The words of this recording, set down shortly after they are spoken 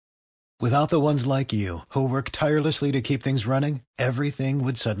Without the ones like you, who work tirelessly to keep things running, everything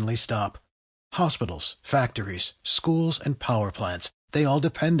would suddenly stop. Hospitals, factories, schools, and power plants, they all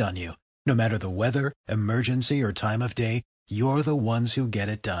depend on you. No matter the weather, emergency, or time of day, you're the ones who get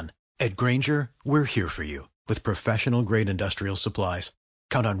it done. At Grainger, we're here for you with professional-grade industrial supplies.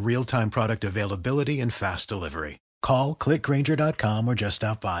 Count on real-time product availability and fast delivery. Call, click Grainger.com, or just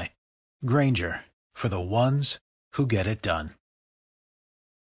stop by. Grainger, for the ones who get it done.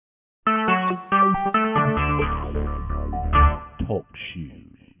 Talk shoes.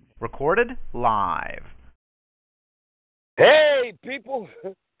 Recorded live. Hey, people.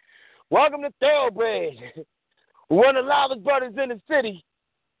 Welcome to THoRoughBred. One of the loudest brothers in the city.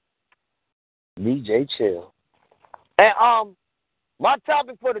 Me, CHiL. And, my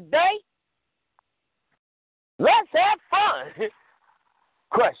topic for today, let's have fun.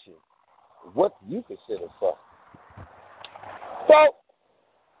 Question, what do you consider fun? So,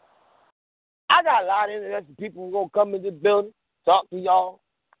 I got a lot of interesting people who are going to come in this building, talk to y'all,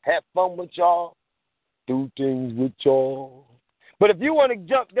 have fun with y'all, do things with y'all. But if you want to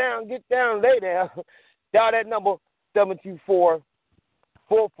jump down, get down, lay down, dial that number,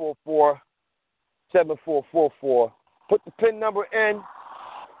 724-444-7444. Put the PIN number in.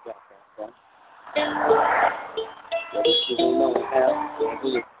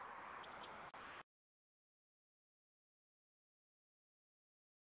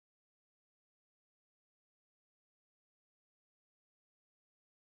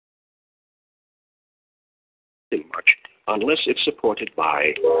 Much, unless it's supported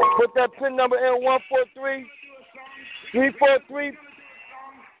by. Put that PIN number in 143-343.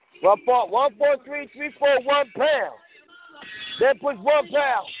 143-341 pound. Then push 1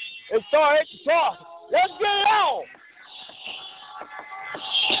 pound and start hitting the talk. Let's get it on.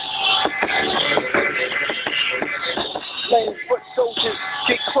 Lane foot soldiers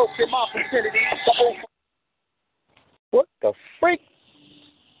get cloaked in my vicinity. What the freak?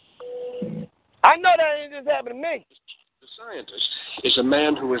 I know that ain't just happened to me. The scientist is a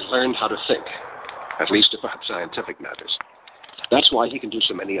man who has learned how to think, at least about scientific matters. That's why he can do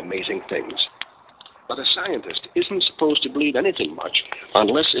so many amazing things. But a scientist isn't supposed to believe anything much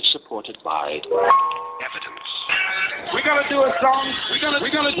unless it's supported by evidence. We're gonna do a song. We're gonna do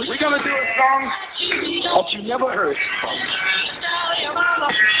a song that you never heard.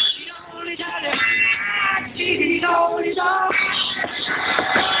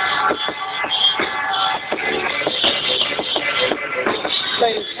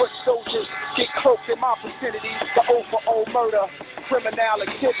 Lane foot soldiers get cloaked in my vicinity. The O murder, criminal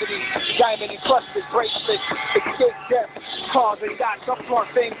activity, diamond encrusted bracelets, escape death, cars and yachts,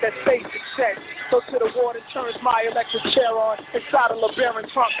 upfront things that say success. So to the water turns my electric chair on. Inside a LeBaron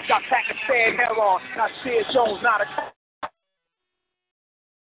trunk, got Pakistan hair on. Not Sears Jones, not a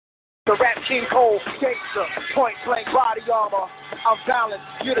the rap King Cole, gangster, point blank body armor. I'm balanced,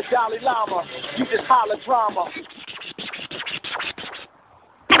 you're the Dalai Lama. You just holler drama.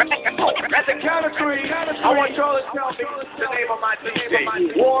 At the count of three, I want y'all to tell me the name of my DJ.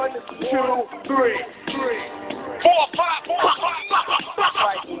 1, 2, 3. 4,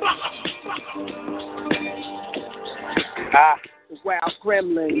 5. The wild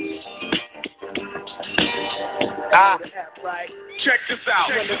gremlins. Right. Check this out.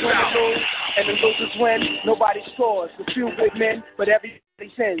 When the winners lose and the losers win, nobody scores. The few good men, but everybody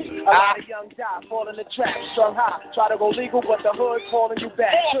sins. A lot of young die, fall in the trap, strung high. Try to go legal, but the hood's calling you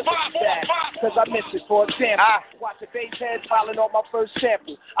back. Should be bad, cause I miss it. For example, watch the bass heads piling on my first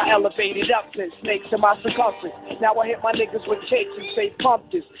sample. I elevated up since snakes to my circumference. Now I hit my niggas with cakes and say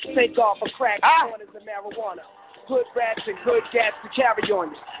pump this. Take off a crack, corners and marijuana. Hood rats and good gas to carry on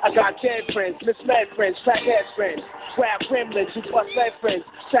you. I got dead friends, misled friends, crackhead friends, wild gremlins who bust lead friends,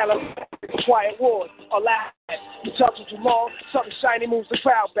 salad, quiet wars, or laugh at. You talk too long, something shiny moves the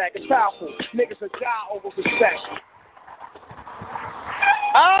crowd back. It's powerful. Niggas will die over respect.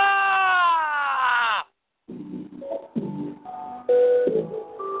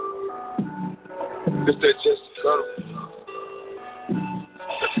 This that just cuddle.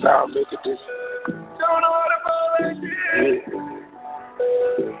 The sound make it this. Don't know how to ball like this.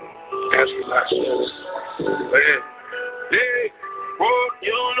 Ask me like this. Hey, whoa, you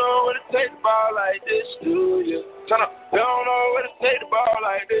don't know what it takes to ball like this, do you? Turn up. You don't know what it takes to ball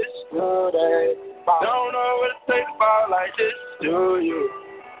like this, do they? Don't know what it takes to ball like this, do you?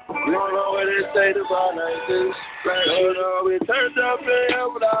 You don't know what it takes to ball like this. Don't know it turns up in here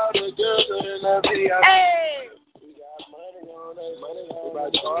with all the girls in the VIP. Hey! We got money on us, money on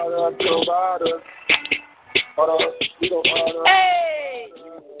us. Order to order. Hold on, we gon' order. Hey!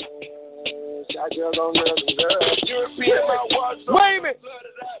 I just don't know the girl. You repeat my words. Wait a minute.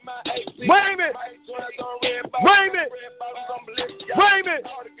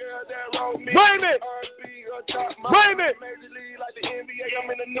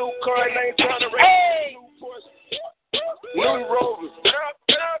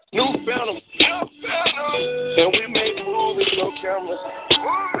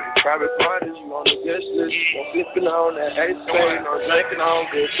 Private parties, you on the guest list. No flipping on that hate say, no drinking on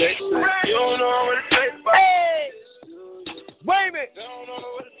good sex list. You don't know what it takes, but wait a minute. You don't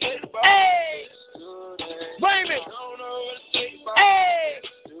know what it takes, but Wait a minute. Hey!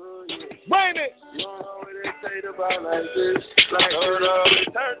 Wait a minute. You don't know what it takes about like this. Like,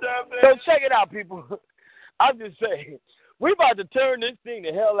 so check it out, people. I'm just saying, we about to turn this thing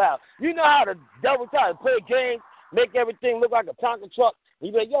the hell out. You know how the devil try to play games, make everything look like a Tonka truck.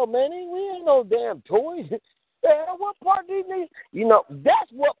 You be like, yo, man, we ain't no damn toys. Man, what part do these niggas? You know,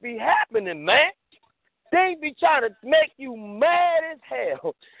 that's what be happening, man. They be trying to make you mad as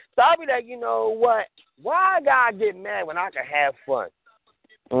hell. So I'll be like, you know what? Why I gotta get mad when I can have fun?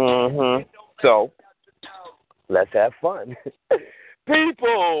 So, let's have fun.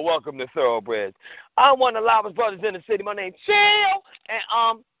 People, welcome to THoRoughBred. I'm one of the loudest brothers in the city. My name's CHiL.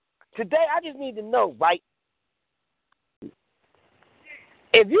 And today I just need to know, right?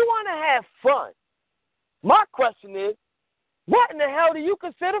 If you want to have fun, my question is, what in the hell do you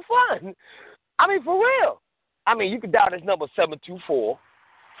consider fun? I mean, for real. I mean, you can dial this number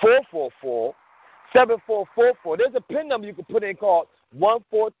 724-444-7444. There's a PIN number you can put in called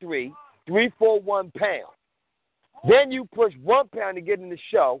 143-341-pound. Then you push 1 pound to get in the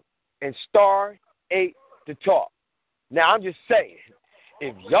show and *8 to talk. Now, I'm just saying,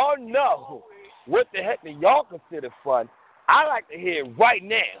 if y'all know what the heck that y'all consider fun, I like to hear it right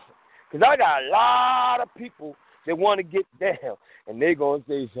now, because I got a lot of people that want to get down, and they're going to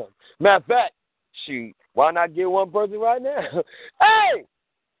say something. Matter of fact, shoot, why not get one person right now? Hey!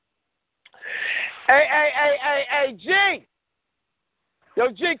 Hey, G! Yo,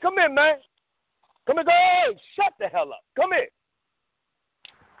 G, come here, man. Come here, go ahead. Shut the hell up. Come here.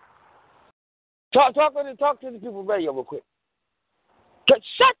 Talk to the people on the radio real quick.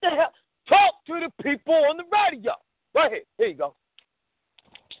 Shut the hell. Talk to the people on the radio. Right here. Here you go.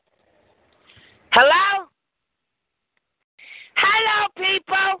 Hello? Hello,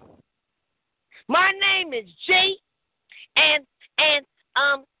 people. My name is G, and I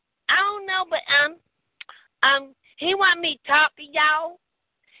don't know, but he want me to talk to y'all.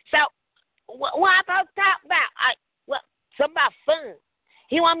 So what I'm supposed to talk about? Something about fun.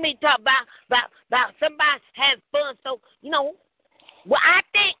 He want me to talk about somebody having fun. So what I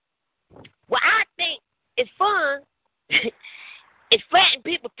think is fun is flattening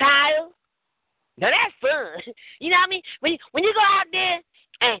people's tires. Now that's fun. You know what I mean? When you go out there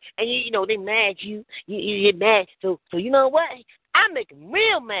and you know they mad at you get mad. So you know what? I make them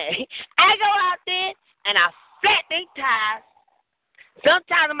real mad. I go out there and I flat their tires.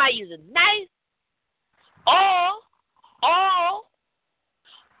 Sometimes I might use a knife, or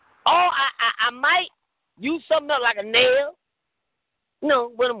I might use something else like a nail.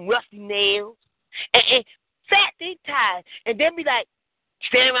 One of them rusty nails, and flat their tires, and then be like,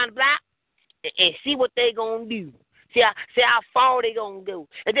 stand around the block and see what they gonna do. See how far they gonna go.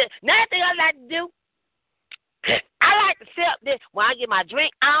 And then another thing I like to do, I like to sit up there when I get my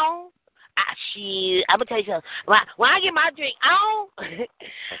drink on. I'm gonna tell you something. When I get my drink on,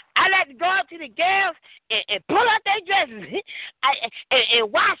 I like to go up to the girls and pull out their dresses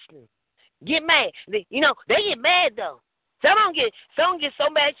and watch them get mad. They get mad though. Some get so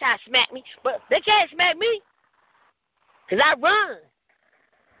mad they try to smack me, but they can't smack me, 'cause I run.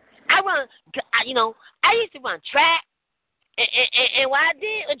 I used to run track, and when I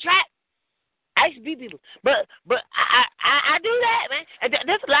did a track, I used to beat people. But I do that, man. And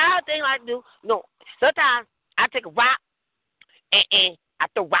there's a lot of things I do. Sometimes I take a rock and I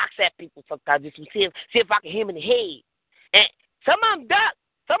throw rocks at people sometimes just to see if I can hit them in the head. And some of them duck.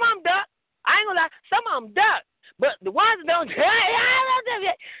 I ain't gonna lie, some of them duck. But the ones that don't duck,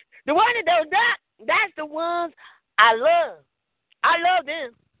 the ones that don't duck, that's the ones I love. I love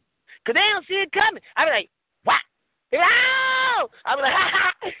them. 'Cause they don't see it coming. I be like, what? Oh! I be like,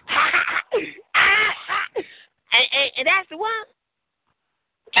 ha. And that's the one.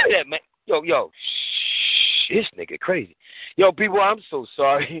 Give me that, man. Yo. Shh, this nigga crazy. Yo, people, I'm so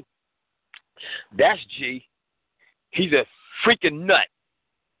sorry. That's G. He's a freaking nut.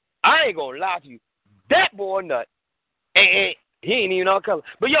 I ain't gonna lie to you. That boy a nut. And he ain't even on color.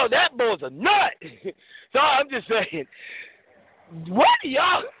 But, yo, that boy's a nut. So I'm just saying, what are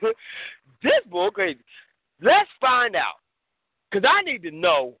y'all? This boy crazy. Let's find out. 'Cause I need to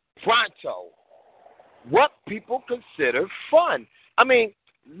know pronto what people consider fun. I mean,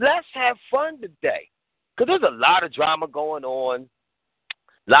 let's have fun today. 'Cause there's a lot of drama going on.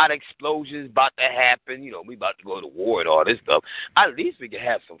 A lot of explosions about to happen. We about to go to war and all this stuff. At least we can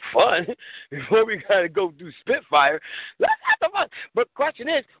have some fun before we got to go do Spitfire. Let's have some fun. But the question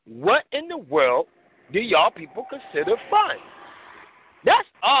is, what in the world do y'all people consider fun? That's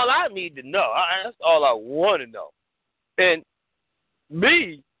all I need to know. That's all I want to know. And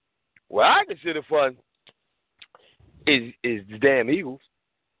me, what I consider fun is the damn Eagles.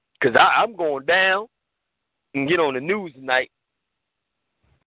 Because I'm going down and get on the news tonight.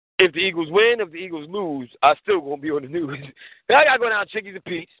 If the Eagles win, if the Eagles lose, I still going to be on the news. I got to go down to Chickies and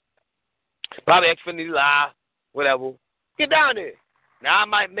Pete's. Probably Xfinity Live, whatever. Get down there. Now, I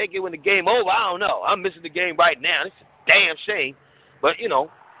might make it when the game over. I don't know. I'm missing the game right now. It's a damn shame. But, you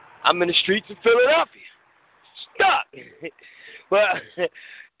know, I'm in the streets of Philadelphia. Stuck. But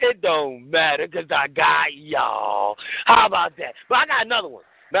it don't matter because I got y'all. How about that? But I got another one.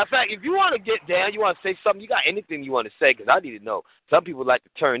 Matter of fact, if you want to get down, you want to say something, you got anything you want to say, because I need to know. Some people like to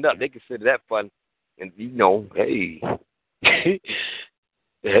turn up. They consider that fun. And, you know, hey.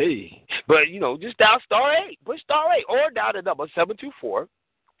 Hey. But, you know, just dial *8. Push *8 or dial the number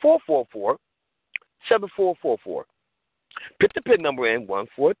 724-444-7444. Put the PIN number in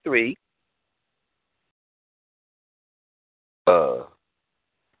 143.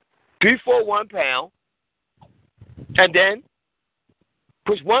 341 pound. And then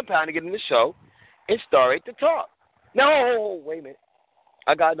push 1 pound to get in the show and *8 to talk. No, wait a minute.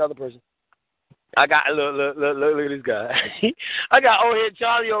 I got another person. I got look at this guy. I got old head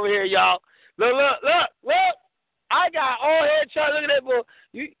Charlie over here, y'all. Look. I got old head Charlie. Look at that boy.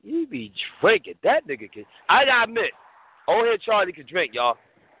 You be drinking. That nigga can. I gotta admit, old head Charlie can drink, y'all.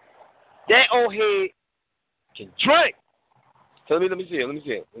 That old head can drink. So let me see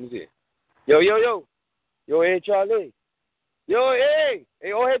it. Yo, old head Charlie. Yo, hey,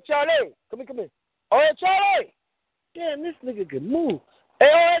 old head Charlie. Come here. Old head Charlie. Damn, this nigga can move.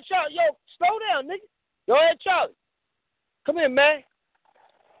 Hey, old head Charlie. Yo, slow down, nigga. Yo, old head Charlie. Come here, man.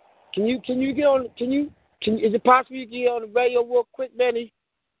 Can you get on? Is it possible you can get on the radio real quick, man?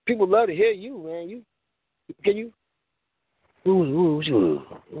 People love to hear you, man. Can you? Well,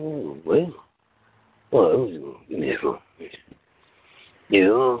 give me a phone.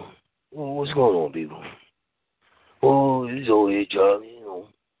 Yeah, what's going on, people? Oh, this old head Charlie, you know.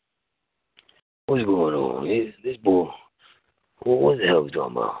 What's going on? This boy, what the hell we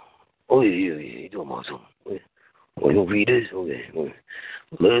talking about? Oh, yeah, you talking about something. You gonna read this? Okay.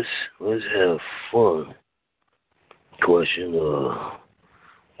 Let's have fun. Question,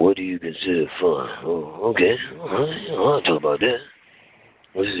 what do you consider fun? Oh, okay. All right. I'll talk about that.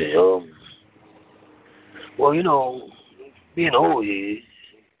 What's it? Well, you know, being old here,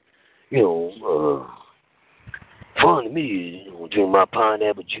 you know, fun to me is, you know, drink my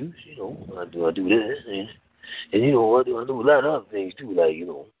pineapple juice, you know, I do that, and you know, I do a lot of other things too, like, you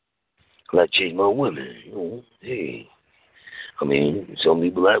know, I like to chase my women, you know, hey, I mean, some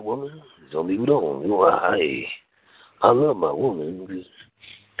people like women, some people don't, you know, I love my woman, because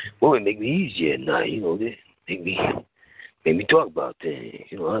women make me easy at night, you know, they make me talk about things,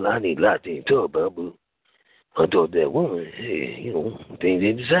 you know, I need a lot of things to talk about, but I thought that woman, hey, you know, things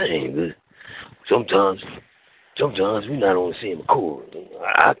ain't the same, because sometimes we're not on the same accord.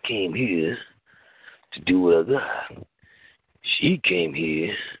 I came here to do what I got. She came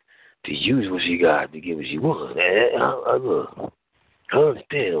here to use what she got to get what she wants. I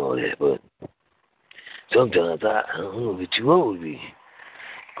understand all that, but sometimes I don't know if it's too old to be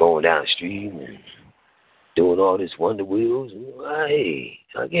going down the street and doing all this Wonder Wheels. Hey,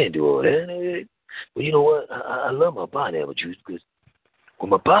 I can't do all that. But you know what? I love my pineapple juice, because with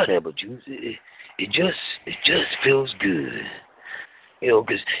my pineapple juice, it just feels good. You know,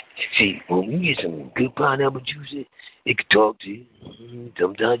 because, see, when you get some good pineapple juice, it can talk to you.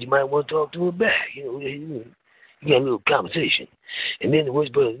 Sometimes you might want to talk to it back. You know, you got a little conversation. And then the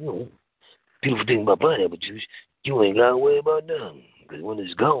worst part, you know, beautiful thing about pineapple juice, you ain't got to worry about nothing. Because when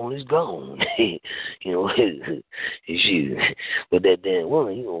it's gone, it's gone. You know, shoot. But that damn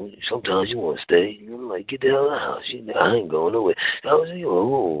woman, you know, sometimes you want to stay. You know, like, get the hell out. I ain't going nowhere. I was like,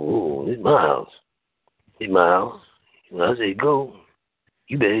 oh, it's my house. It's my house. When I say go,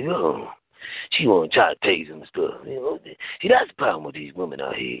 you better go. She want to try to tell you some stuff. You know, see, that's the problem with these women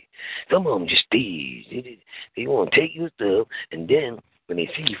out here. Some of them just thieves. They want to take your stuff, and then when they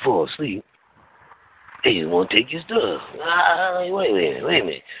see you fall asleep, they just want to take your stuff. Wait a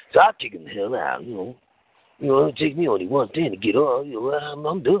minute. So I kick them the hell out, you know. You know, it takes me only one thing to get off. You know,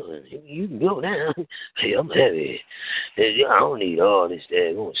 I'm done. You can go now. Hey, I'm heavy. I don't need all this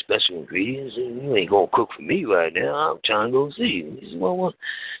special ingredients. You ain't going to cook for me right now. I'm trying to go see you. This is what I want.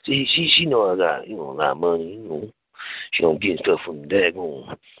 See, she know I got, you know, a lot of money. You know, she don't get stuff from the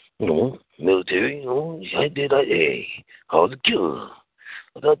daggone, you know, military. You know, I did like, hey, I was a killer.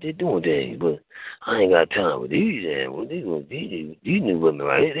 I thought they doing things, but I ain't got time for these animals. These new women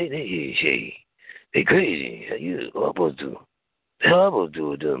right here, they crazy. How you supposed to? hell I'm gonna do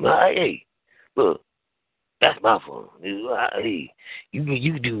with them? Hey, look, that's my phone. Hey, you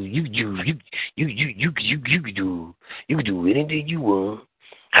can do anything you want,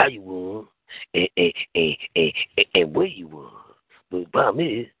 how you want, and where you want. But the problem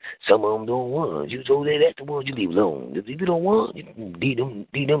is, some of them don't want. You told that's the ones you leave alone. If you don't want, you leave them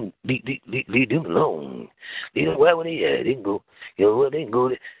alone. Leave them wherever they at. They can go. You know what? They can go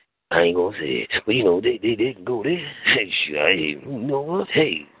there. I ain't gonna say it, but you know they can go there. Hey, you know what?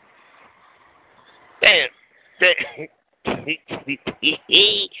 Hey, damn. Hey,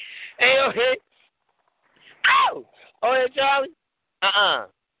 okay. Oh, yeah, Charlie.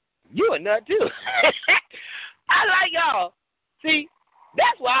 You a nut too. I like y'all. See,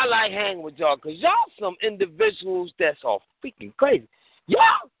 that's why I like hanging with y'all, because y'all some individuals that's all freaking crazy.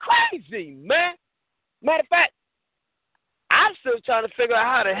 Y'all crazy, man. Matter of fact, I'm still trying to figure out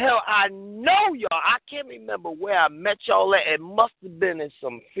how the hell I know y'all. I can't remember where I met y'all at. It must have been in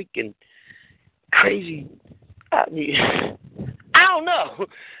some freaking crazy. I don't know.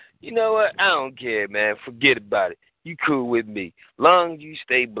 You know what? I don't care, man. Forget about it. You cool with me. Long as you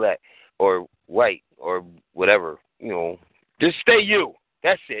stay black or white or whatever, you know. Just stay you.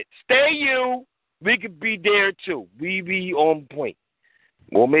 That's it. Stay you. We could be there too. We be on point.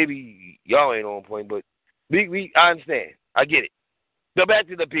 Well, maybe y'all ain't on point, but I understand. I get it. So back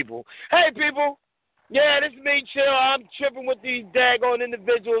to the people. Hey, people. Yeah, this is me, CHiL. I'm tripping with these daggone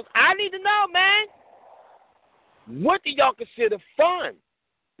individuals. I need to know, man. What do y'all consider fun?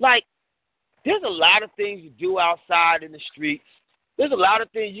 Like, there's a lot of things you do outside in the streets. There's a lot of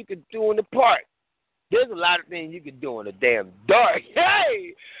things you can do in the park. There's a lot of things you can do in the damn dark.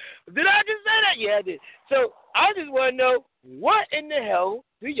 Hey, did I just say that? Yeah, I did. So I just want to know, what in the hell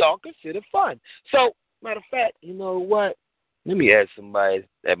do y'all consider fun? So, matter of fact, you know what? Let me ask somebody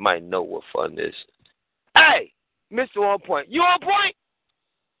that might know what fun is. Hey, Mr. OnPoint. You on point?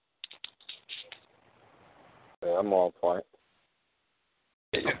 Yeah, I'm on point.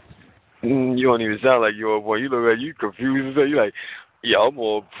 You don't even sound like you're on point. You look like you confused. So you're like, yeah, I'm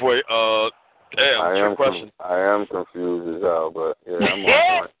on point. Damn, I am confused as hell, but yeah, I'm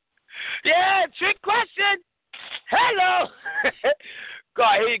on point. Yeah, trick question. Hello.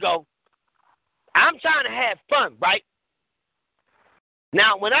 God, here you go. I'm trying to have fun, right?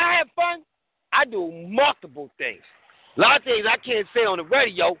 Now, when I have fun, I do multiple things. A lot of things I can't say on the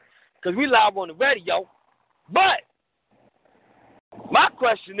radio because we live on the radio. But my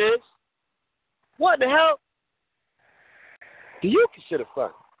question is, what the hell do you consider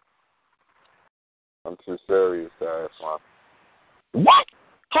fun? I'm too serious to have fun. What?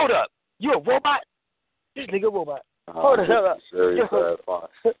 Hold up. You a robot? This nigga a robot. Hold the hell up. Serious to have fun.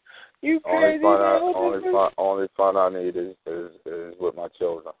 You crazy? Only fun I need is with my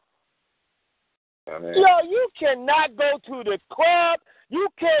children. I mean, Yo, you cannot go to the club. You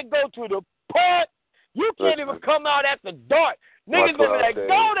can't go to the park. You can't even come out after dark. Niggas gonna be like,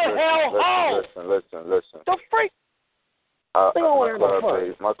 go to hell home. Listen. The freak.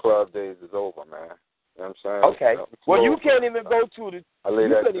 My club days is over, man. You know what I'm saying? Okay. Well, you can't even go to the... I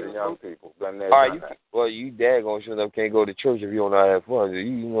leave that to the young people. All right, you daggone sure enough can't go to church if you don't know how to have fun.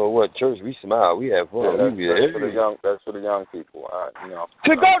 You know what? Church, we smile. We have fun. Yeah, that's for the young people.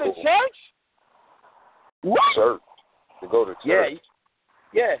 To go to church? What? Church. To go to church.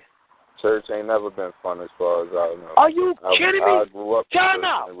 Yeah. Church ain't never been fun as far as I know. Are you kidding me? I grew up Time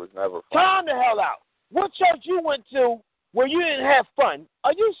out. It was never fun. Time the hell out. What church you went to where you didn't have fun?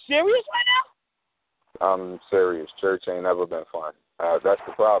 Are you serious right now? I'm serious. Church ain't never been fun. That's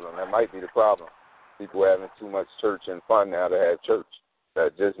the problem. That might be the problem. People having too much church and fun now to have church.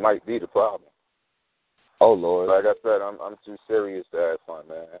 That just might be the problem. Oh, Lord. Like I said, I'm too serious to have fun,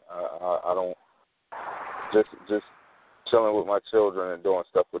 man. I don't... Just chilling with my children and doing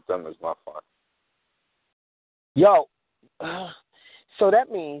stuff with them is my fun. Yo, so that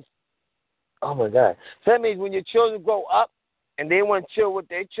means... Oh, my God. So that means when your children grow up and they want to chill with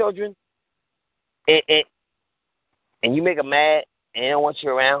their children, and you make them mad and they don't want you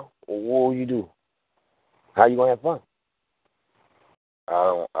around, what will you do? How you gonna have fun? I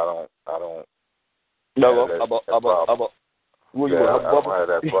don't. No, I don't have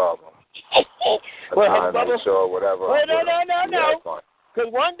that problem. I'm trying to make sure whatever. No.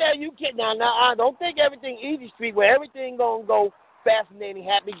 Because one day you can. Now, I don't think everything easy street where everything gonna go fascinating,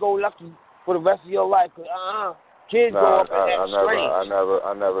 happy, go lucky for the rest of your life. Cause kids grow up and act strange.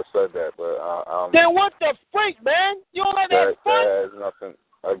 I never said that, but then what the freak, man? You don't have that fun? That has nothing.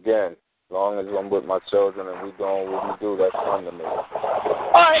 Again, as long as I'm with my children and we doing what we do, that's fun to me.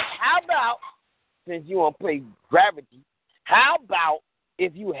 All right, how about, since you want to play Gravity, how about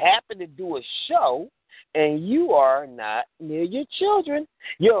if you happen to do a show and you are not near your children.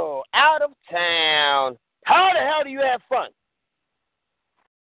 You're out of town. How the hell do you have fun?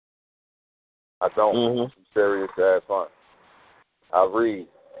 I don't. I'm serious to have fun. I read.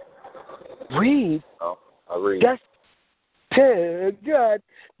 Read? No, I read. That's God.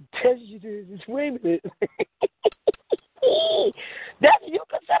 Wait a minute. That's you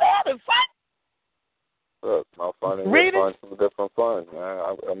consider having fun? Look, my fun is Reading? some different fun,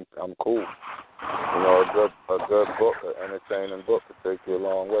 man. I'm cool. You know, a good book, an entertaining book could take you a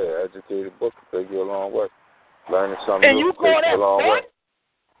long way. An educated book could take you a long way. Learning something And new you could take call you a that long fun? way.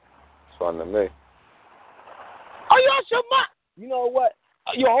 It's fun to me. Are you out your mind? You know what?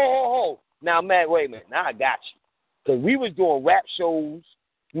 Yo, ho. Now, man, wait a minute. Now I got you. Because we was doing rap shows,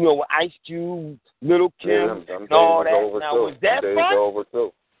 you know, with Ice Cube, Little Kim, them and all that. over Now, too. was that them fun? days over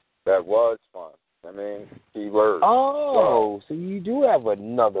too. That was fun. I mean, keyword. Oh, so you do have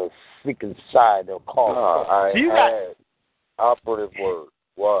another freaking side of call. I had operative word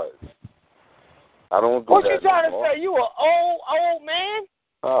was. I don't do what that. What you trying anymore. to say? You an old man?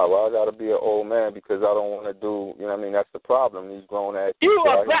 Oh, well, I got to be an old man because I don't want to do, you know what I mean? That's the problem. These grown-ass You people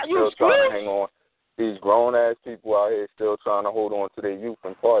a out black, here you still trying to screwed? hang on. These grown-ass people out here still trying to hold on to their youth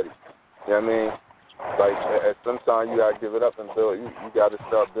and party. You know what I mean? Like, sometimes you got to give it up and build. You got to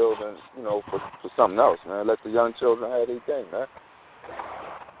start building, you know, for something else, man. Let the young children have their thing, man.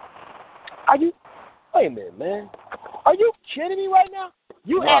 Are you? Wait a minute, man. Are you kidding me right now?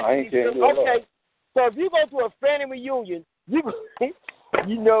 You I ain't kidding you at all. Okay, so if you go to a family reunion, you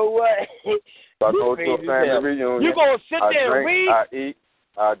know what? If I go to a family reunion, you going to sit there and read? I eat,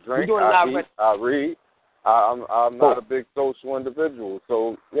 I drink, I read. I'm not a big social individual,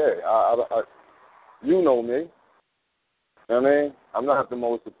 so, yeah, I you know me. You know what I mean? I'm not the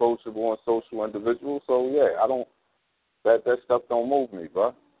most approachable and social individual, so, yeah, I don't, that stuff don't move me,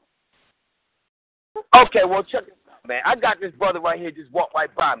 bro. Okay, well, check this out, man. I got this brother right here just walked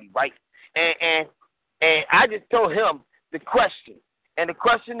right by me, right? And I just told him the question. And the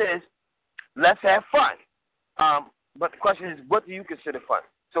question is, let's have fun. But the question is, what do you consider fun?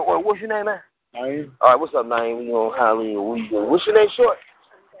 So, what's your name, man? Naeem. All right, what's up, Naeem? You know, how are you? What you doing? What's your name, short?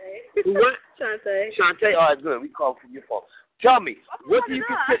 What? Shantae. Shantae? All right, good. We call from your phone. Tell me, what do you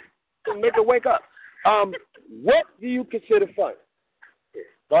consider? Make her wake up. What do you consider fun?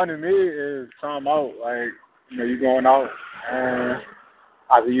 Fun to me is time out. Like, you know, you going out and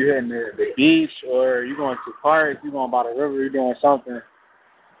either you hitting the beach or you going to parks, you going by the river, you doing something.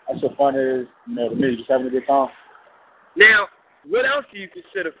 That's what fun is, you know, to me, just having a good time. Now, what else do you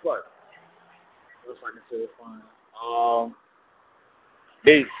consider fun? What else I consider fun?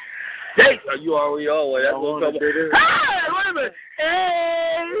 Dates. Dates? Are you already on one? That's what I'm talking about. Hey, wait a minute.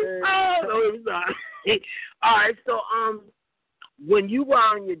 Hey. Oh, no, I'm sorry. All right, so, when you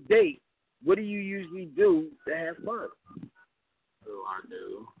are on your date, what do you usually do to have fun? What do I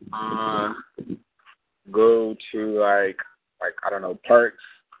do? Go to, like, I don't know, parks,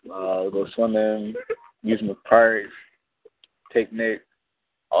 go swimming, amusement parks, picnic,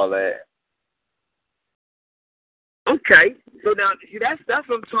 all that. Okay, so now, see, that's what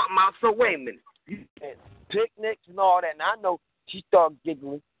I'm talking about. So wait a minute. You said picnics and all that, and I know she started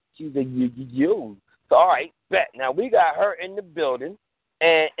giggling. She's a you. So, all right, bet. Now, we got her in the building,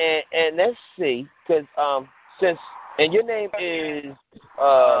 and let's see, because and your name is,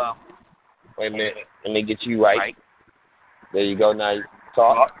 wait a minute, let me get you right. There you go, now you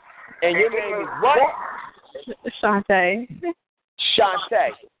talk. And your name is what? Shantae.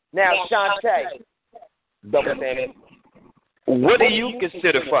 Shantae. Now, Shantae, double name. What do you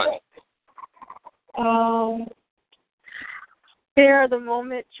consider fun? Spare the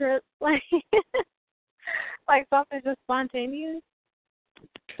moment trip, like something just spontaneous.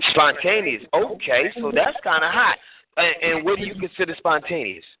 Spontaneous. Okay, so that's kind of hot. And what do you consider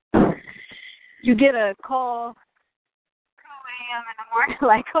spontaneous? You get a call 2 a.m. in the morning,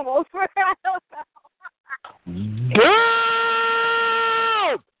 like, come over. I don't know.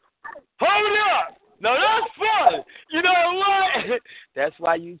 Damn! Hold up! No, that's fun. You know what? That's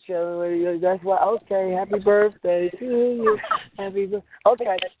why you chilling. That's why. Okay, happy birthday to you. Happy birthday.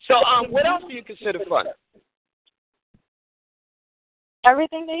 Okay. So, what else do you consider fun?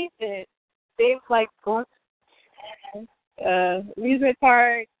 Everything they did. They like going to amusement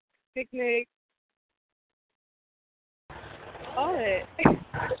park, picnic, all that.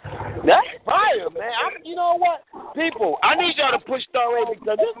 That's fire, man. You know what? People, I need y'all to push star rate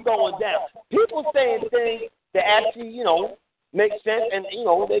because it's going down. People saying things that actually, you know, make sense and, you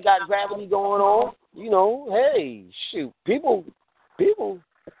know, they got gravity going on. You know, hey, shoot. People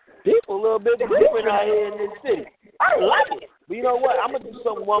a little bit different out here in this city. I like it. But you know what? I'm going to do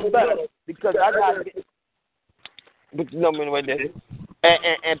something one better because I got to get, Put your number in right there.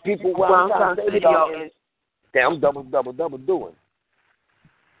 And people, what I'm trying to say to y'all is, damn, I'm double doing.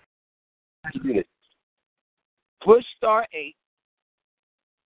 Let's do this. Push *8,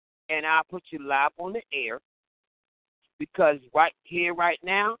 and I'll put you live on the air because right here, right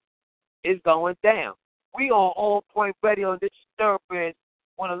now, it's going down. We on OnPoint Radio, and this is THoRoughBred,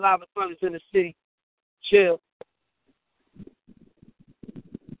 one of the loudest brothers in the city. CHiL.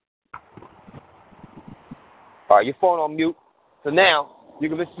 All right, your phone on mute. So now you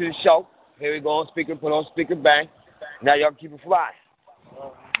can listen to the show. Here we go on speaker, put on speaker, bang. Now y'all keep it fly.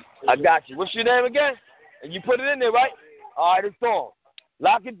 I got you. What's your name again? And you put it in there, right? All right, it's on.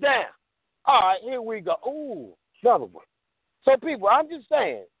 Lock it down. All right, here we go. Ooh, another one. So, people, I'm just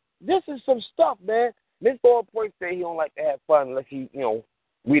saying, this is some stuff, man. Mr. OnPoint say he don't like to have fun unless he,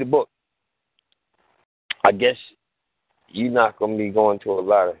 read a book. I guess you're not going to be going to a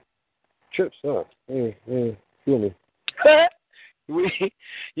lot of trips, huh? Feel me?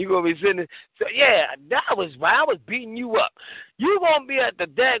 You going to be sitting there. So, yeah, that was why I was beating you up. You going to be at the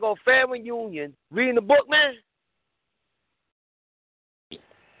daggone family reunion reading the book, man?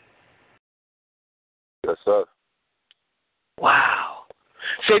 Yes, sir. Wow.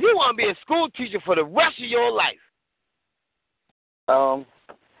 So you want to be a school teacher for the rest of your life? I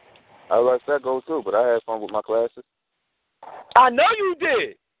let that go too, but I had fun with my classes. I know you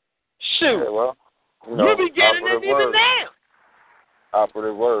did. Shoot. Yeah, well, you be getting it even now.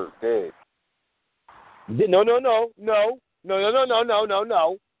 Operative word, dead. No.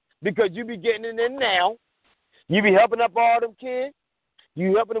 Because you be getting it in now. You be helping up all them kids.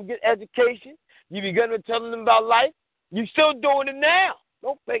 You helping them get education. You be going to telling them about life. You still doing it now.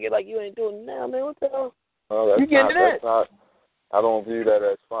 Don't fake it like you ain't doing it now, man. What the hell? Oh, you getting it in. I don't view that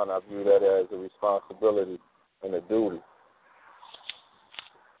as fun. I view that as a responsibility and a duty.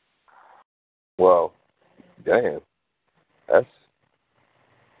 Well, damn.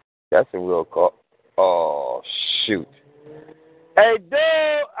 That's a real call. Oh, shoot. Hey, dude,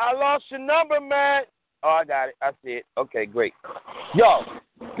 I lost your number, man. Oh, I got it. I see it. Okay, great. Yo,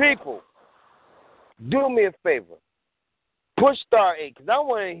 people, do me a favor. Push *8 because I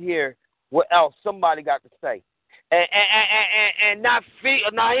want to hear what else somebody got to say. And not feet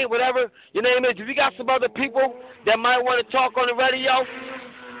or not whatever your name is. If you got some other people that might want to talk on the radio,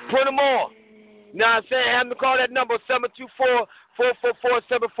 put them on. You know what I'm saying? Have them call that number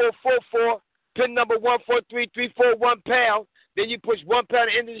 724-444-7444, pin number 143341#. Then you push 1 pound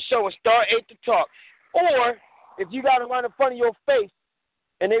at the end of the show and *8 to talk. Or if you got them right in front of your face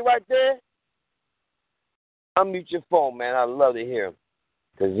and they right there, unmute your phone, man. I'd love to hear them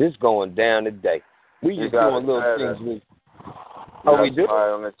because it's going down today. We just doing little things. We do?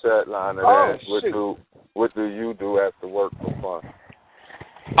 On the chat line of what do you do after work for fun?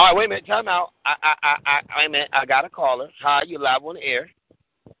 All right, wait a minute. Time out. Wait a minute. I got a caller. Hi, you live on the air.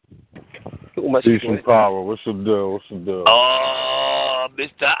 Peace and power. What's the deal? Oh,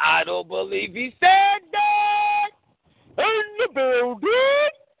 Mr. I don't believe he said that in the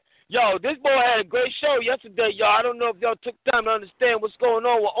building. Yo, this boy had a great show yesterday, y'all. I don't know if y'all took time to understand what's going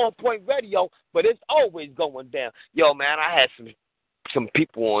on with OnPoint Radio, but it's always going down. Yo, man, I had some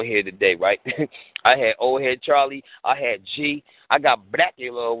people on here today, right? I had Old Head Charlie. I had G. I got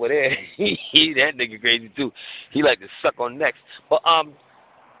Blackula over there. That nigga crazy, too. He like to suck on necks. But,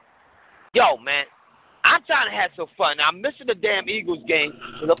 yo, man, I'm trying to have some fun. Now, I'm missing the damn Eagles game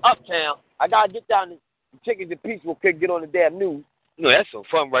because I'm uptown. I got to get down to Chicken to Peace real quick, get on the damn news. No, that's some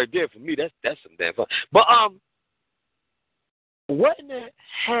fun right there for me. That's some damn fun. But what in the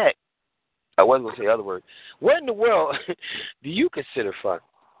heck? I wasn't gonna say the other word. What in the world do you consider fun?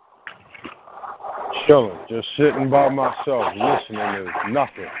 Chilling, just sitting by myself, listening to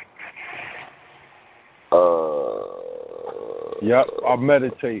nothing. Yep, I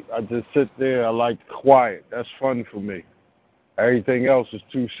meditate. I just sit there. I like quiet. That's fun for me. Everything else is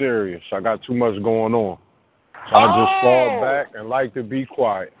too serious. I got too much going on. So I just fall back and like to be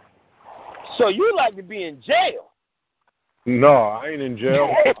quiet. So you like to be in jail? No, I ain't in jail.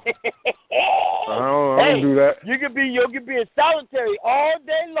 I don't do that. You could be in solitary all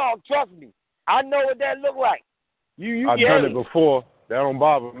day long. Trust me, I know what that look like. I've done it before. That don't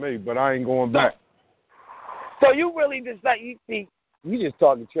bother me, but I ain't going back. So you really just like you just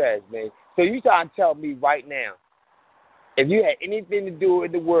talking trash, man. So you trying to tell me right now, if you had anything to do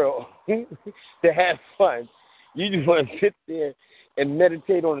in the world to have fun, you just want to sit there and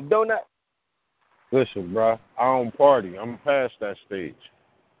meditate on a donut? Listen, bro, I don't party. I'm past that stage.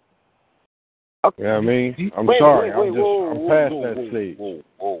 Okay. You know what I mean? I'm sorry. I'm past that stage.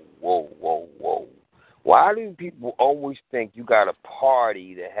 Whoa. Why do people always think you got to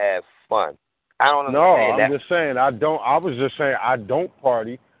party to have fun? I don't understand that. I'm just saying I don't. I was just saying I don't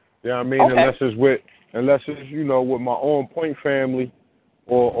party. You know what I mean? Okay. Unless it's with my OnPoint family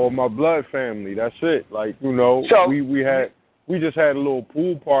or my blood family. That's it. Like so, we just had a little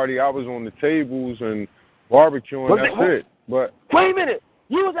pool party. I was on the tables and barbecuing. That's it. But wait a minute,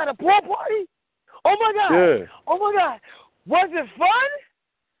 you was at a pool party? Oh my God! Yeah. Oh my God! Was it fun?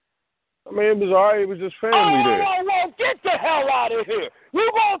 I mean, it was all right. It was just family there. Oh, well, get the hell out of here!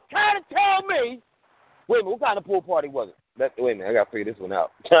 You gonna try to tell me? Wait a minute, what kind of pool party was it? Wait a minute, I gotta figure this one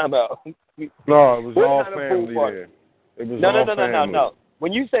out. Time out. No, it was all family there. It was all family. No.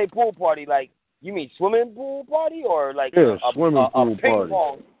 When you say pool party, like you mean swimming pool party or like a swimming pool ping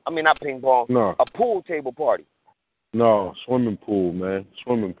pong? I mean not ping pong. No. A pool table party. No, swimming pool, man.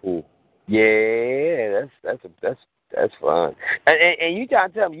 Swimming pool. Yeah, that's fun. And you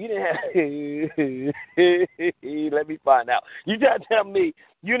trying to tell me you didn't have? Let me find out. You trying to tell me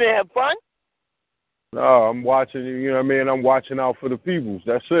you didn't have fun? No, I'm watching. You know what I mean? I'm watching out for the peoples.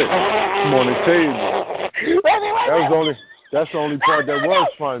 That's it. I'm on the table. That's the only part that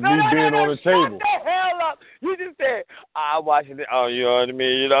was fun. Me being on the table. Shut the hell up! You just said I'm watching it. Oh, you know what I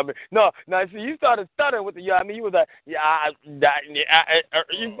mean? You know what I mean? No. See, you started stuttering with the. You know what I mean? You was like, you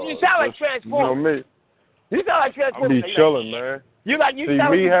sound like Transformers. You know me. You sound like Transformers. I be chilling, man. You see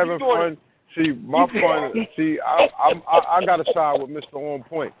me having fun. See my fun. See, I got to side with Mr.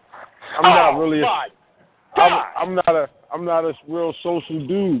 OnPoint. I'm not really. I'm not a real social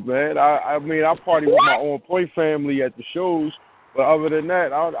dude, man. I mean, I party with my OnPoint family at the shows, but other than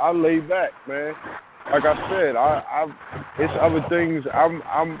that, I lay back, man. Like I said, it's other things. I'm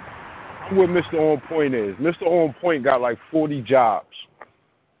what Mr. OnPoint is. Mr. OnPoint got like 40 jobs.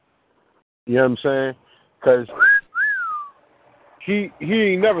 You know what I'm saying? Because he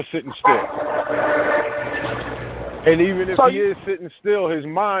ain't never sitting still. And even if he is sitting still, his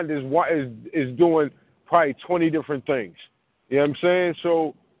mind is doing probably 20 different things. You know what I'm saying?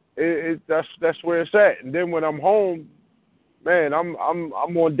 So that's where it's at. And then when I'm home, man, I'm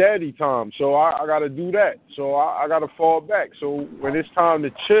on daddy time. So I got to do that. So I got to fall back. So when it's time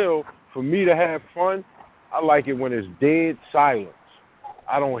to chill, for me to have fun, I like it when it's dead silence.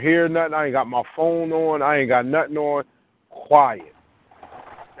 I don't hear nothing. I ain't got my phone on. I ain't got nothing on. Quiet.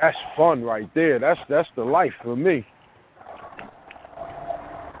 That's fun right there. That's the life for me.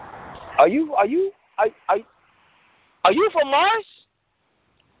 Are you from Mars?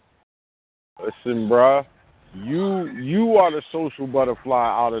 Listen, bruh, you are the social butterfly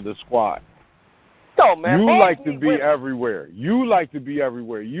out of the squad. No, man. You like to be everywhere. You like to be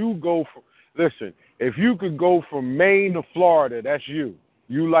everywhere. You go listen, if you could go from Maine to Florida, that's you.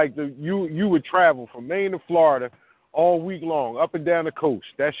 You would travel from Maine to Florida all week long, up and down the coast.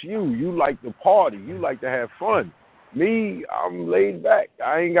 That's you. You like to party. You like to have fun. Me, I'm laid back.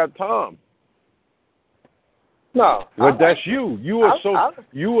 I ain't got time. No, but that's you. You a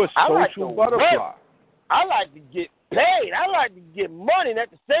social butterfly. I like to get paid. I like to get money, and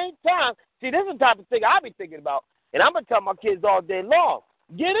at the same time, see, this is the type of thing I be thinking about, and I'm gonna tell my kids all day long: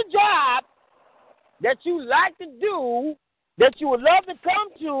 get a job that you like to do, that you would love to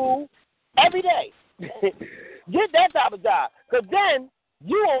come to every day. Get that type of job, because then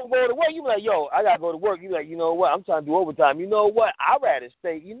you won't go to work. You be like, yo, I got to go to work. You be like, you know what? I'm trying to do overtime. You know what? I'd rather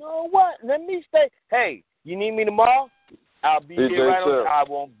stay. You know what? Let me stay. Hey, you need me tomorrow? I'll be here right on. I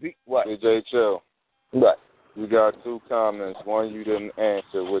won't be. What? DJ CHiL. What? You got two comments. One you didn't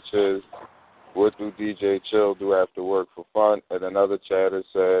answer, which is, what do DJ CHiL do after work for fun? And another chatter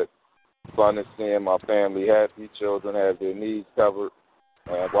said, fun is seeing my family happy, children have their needs covered,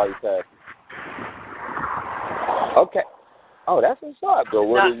 and wife happy. Okay. Oh, that's what's up. So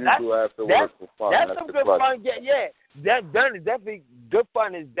what do you do after work for fun? That's some good fun. Yeah. That done is definitely good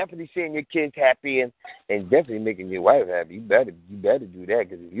fun. Is definitely seeing your kids happy and definitely making your wife happy. You better do that,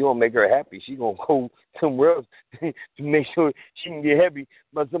 because if you don't make her happy, she gonna go somewhere else to make sure she can get happy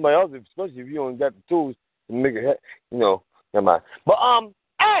by somebody else. Especially if you don't got the tools to make her happy. Never mind. But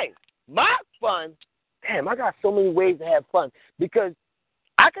hey, my fun. Damn, I got so many ways to have fun, because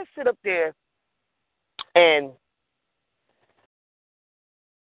I can sit up there and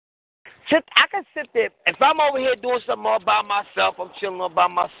I can sit there. If I'm over here doing something all by myself, I'm chilling all by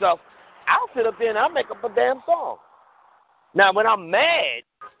myself, I'll sit up there and I'll make up a damn song. Now, when I'm mad,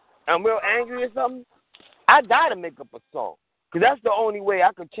 I'm real angry or something, I gotta make up a song, because that's the only way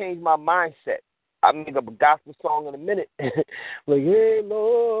I could change my mindset. I'll make up a gospel song in a minute. Like, hey,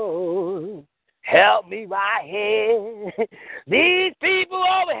 Lord, help me right here. These people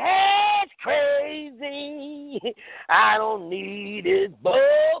over here's crazy. I don't need this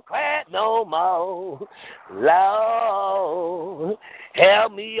bull crap no more. Lord,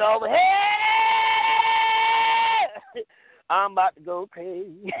 help me over here. I'm about to go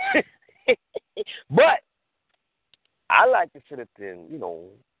crazy. But I like to sit up there and,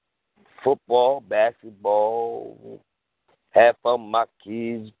 football, basketball, have fun with my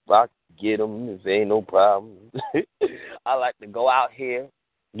kids. If I get them, if ain't no problem. I like to go out here,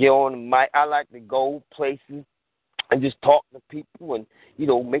 get on the mic. I like to go places and just talk to people and,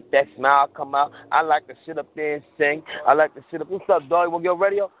 make that smile come out. I like to sit up there and sing. I like to sit up. What's up, dog? You want to get on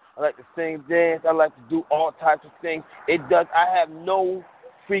radio? I like to sing, dance. I like to do all types of things. I have no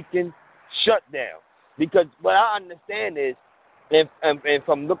freaking shutdown. Because what I understand is, and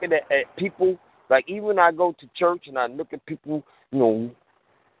from looking at people, like even when I go to church and I look at people,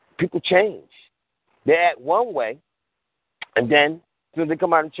 people change. They act one way, and then as soon as they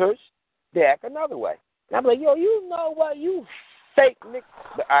come out of church, they act another way. And I'm like, yo, you know what? You fake nigga.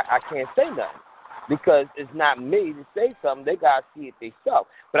 But I can't say nothing because it's not me to say something. They got to see it themselves.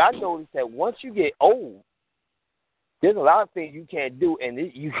 But I noticed that once you get old, there's a lot of things you can't do, and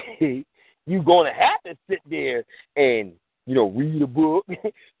you're going to have to sit there and, read a book.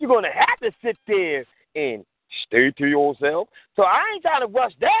 You're going to have to sit there and stay to yourself. So I ain't trying to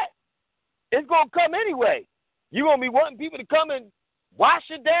rush that. It's going to come anyway. You're going to be wanting people to come and wash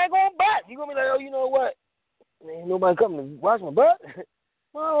your daggone butt. You're going to be like, oh, you know what? Ain't nobody coming to wash my butt.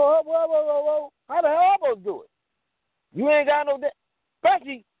 Whoa. How the hell am I supposed to do it? You ain't got no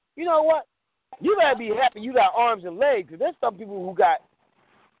especially, you know what? You got to be happy you got arms and legs. Because there's some people who got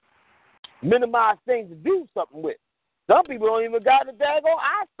minimized things to do something with. Some people don't even got the daggone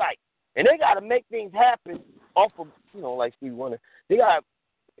eyesight. And they got to make things happen off of, like Stevie Wonder. They got,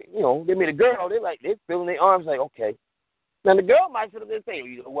 they meet a girl, they're feeling their arms like, okay. Now the girl might sit up there and say,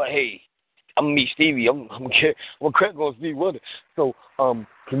 you know what, hey, I'm going to meet Stevie. I'm crack on Stevie Wonder. So,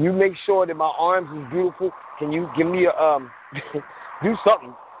 can you make sure that my arms is beautiful? Can you give me a, do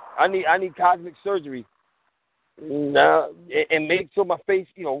something? I need cosmetic surgery. And make sure my face,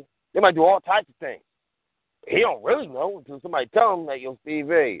 they might do all types of things. He don't really know until somebody tell him, like, yo, Steve,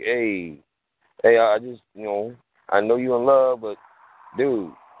 hey, I just, I know you in love, but,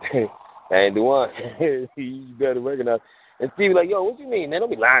 dude, I ain't the one. You better recognize. And Steve like, yo, what you mean, man? Don't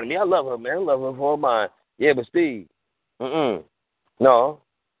be lying to me. I love her, man. I love her for mine. Yeah, but Steve, no,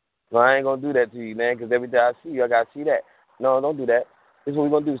 I ain't going to do that to you, man, because every time I see you, I got to see that. No, don't do that. This is what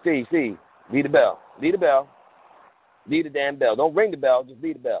we're going to do. Steve, leave the bell. Leave the damn bell. Don't ring the bell. Just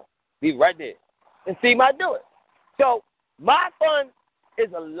leave the bell. Leave it right there. And Steve might do it. So my fun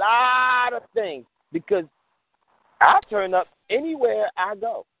is a lot of things because I turn up anywhere I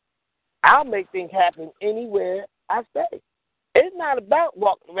go. I'll make things happen anywhere I stay. It's not about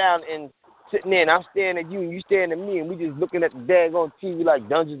walking around and sitting there and I'm staring at you and you staring at me and we just looking at the daggone TV like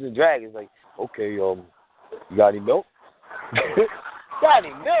Dungeons and Dragons. Like, okay, you got any milk? Got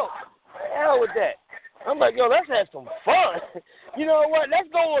any milk? The hell with that. I'm like, yo, let's have some fun. You know what? Let's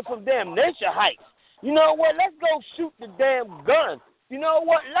go on some damn nature hikes. You know what? Let's go shoot the damn gun. You know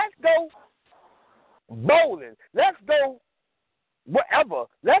what? Let's go bowling. Let's go whatever.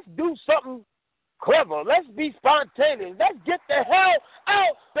 Let's do something clever. Let's be spontaneous. Let's get the hell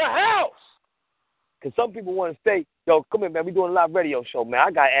out the house. Because some people want to say, yo, come here, man. We're doing a live radio show, man. I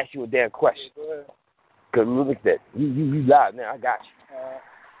got to ask you a damn question. Because look at that. You live now. I got you.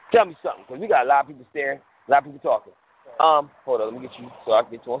 Tell me something, because we got a lot of people staring, a lot of people talking. Hold on, let me get you so I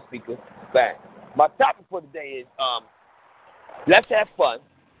can get you on speaker. Bang. My topic for today is let's have fun,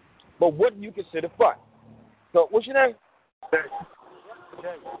 but what do you consider fun? So, what's your name?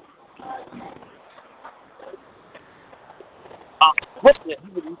 What's your name?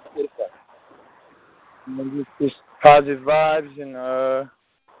 What do you consider fun? Just positive vibes and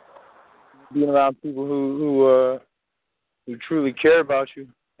being around people who truly care about you.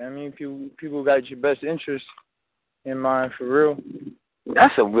 I mean, people got your best interest in mind, for real.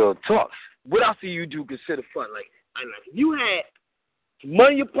 That's a real talk. What else do you consider fun? Like if you had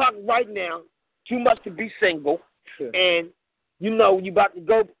money in your pocket right now, too much to be single, and you about to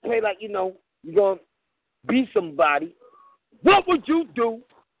go play like you're gonna be somebody. What would you do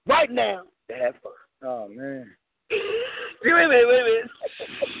right now to have fun? Oh man. Wait a minute.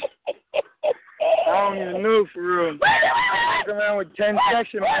 I don't even know, for real. I walk around with 10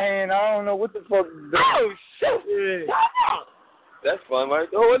 seconds in my hand. I don't know what the fuck to do. Oh, shit. Yeah. That's fun, right?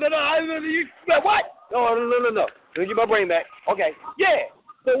 Oh, no. You got what? No. Let me get my brain back. Okay. Yeah.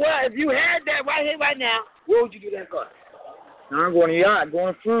 So what, if you had that right here, right now, what would you do that for? I'm going to yacht,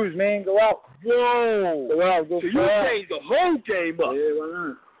 going to cruise, man. Go out. Whoa. Go out, go so you changed the whole game up. Yeah, why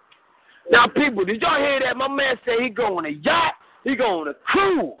not? Now, people, did y'all hear that? My man said he going to yacht, he going to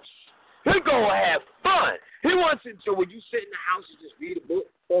cruise. He going to have fun. He wants it. So when you sit in the house and just read a book?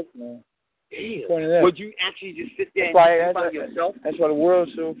 Fuck, man. Damn. point of that? Would you actually just sit there and think about yourself? That's why the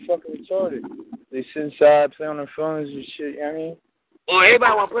world's so fucking retarded. They sit inside, play on their phones and shit, you know what I mean? Oh,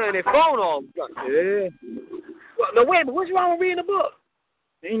 everybody want to play on their phone all the time. Yeah. Well, no, wait, but what's wrong with reading a book?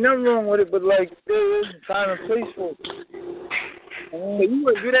 Ain't nothing wrong with it, but like, there is a time and place for it. So you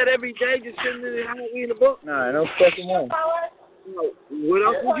wouldn't do that every day, just sitting in the house reading a book? Nah, no fucking way. What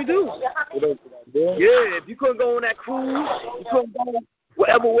else would you do? What else would I do? Yeah, if you couldn't go on that cruise, you couldn't go,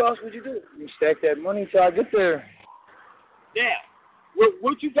 whatever else would you do? You stack that money till I get there. Now,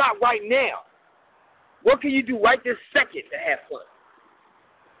 what you got right now? What can you do right this second to have fun?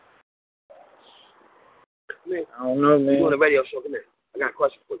 Come here. I don't know, man. You on the radio show? Come here. I got a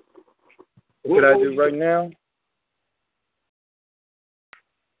question for you. What could I do right now?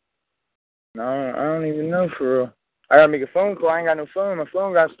 No, I don't even know for real. I gotta make a phone call. I ain't got no phone. My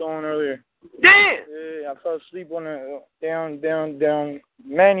phone got stolen earlier. Damn! Yeah, I fell asleep on the down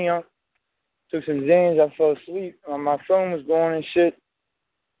Manioc. Took some Zans. I fell asleep. My phone was going and shit.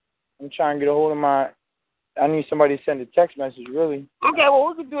 I'm trying to get a hold of I need somebody to send a text message, really. Okay, well,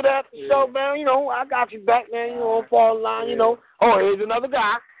 we can do that. Yeah. So, man, you know, I got you back, man. You know, fall in line, you know. Oh, here's another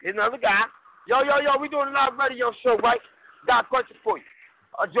guy. Yo, we doing a live radio show, right? Got a question for you.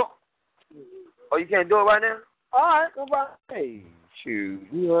 Oh, you can't do it right now? All right, no problem. Hey, shoot.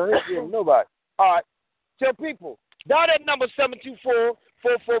 You know, nobody. All right. Tell people, dial that number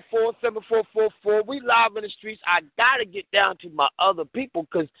 724-444-7444. We live in the streets. I got to get down to my other people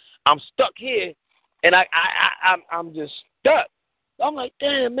because I'm stuck here, and I'm just stuck. I'm like,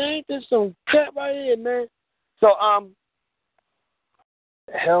 damn, man, there's some crap right here, man. So,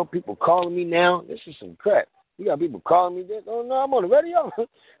 the hell, people calling me now? This is some crap. You got people calling me this? Oh, no, I'm on the radio.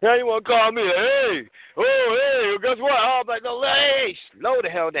 Now you want to call me, hey, guess what? I'm like, no, hey, slow the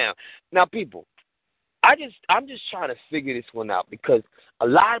hell down. Now, people, I'm just trying to figure this one out because a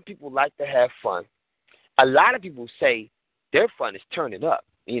lot of people like to have fun. A lot of people say their fun is turning up.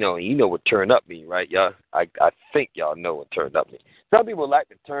 You know what turn up means, right, y'all? I think y'all know what turn up means. Some people like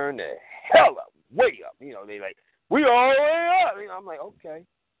to turn the hell up, way up. You know, they like, we all the way up. You know, I'm like, okay.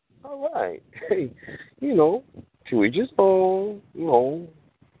 All right. Hey, you know, to each his own, you know.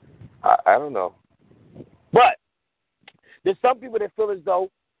 I don't know. But there's some people that feel as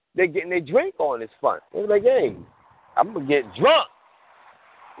though they're getting their drink on is fun. They're like, hey, I'm going to get drunk.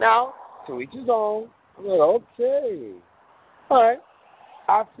 Now, to each his own. I'm like, okay. All right.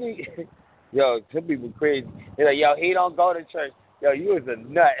 I see. Yo, some people crazy. They're like, yo, he don't go to church. Yo, you is a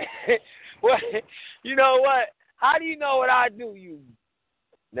nut. What? You know what? How do you know what I do, you?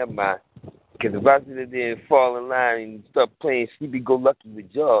 Never mind. Because if I sit there and fall in line and start playing sleepy-go-lucky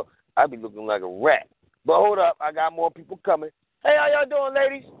with y'all, I'd be looking like a rat. But hold up, I got more people coming. Hey, how y'all doing,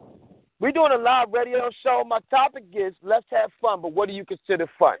 ladies? We're doing a live radio show. My topic is let's have fun, but what do you consider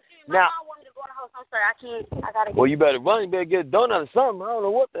fun? My mom wanted to go to the house. I'm sorry, I can't. I gotta. Well, you better run. You better get a donut or something. I don't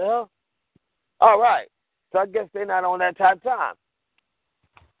know what the hell. All right. So I guess they're not on that type of time.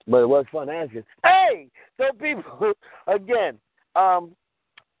 But it was fun asking. Hey, so people, again,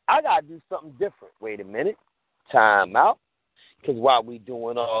 I got to do something different. Wait a minute. Time out. Because while we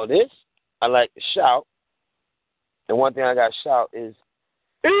doing all this, I like to shout. And one thing I got to shout is,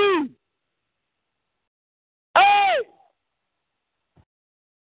 E! Hey!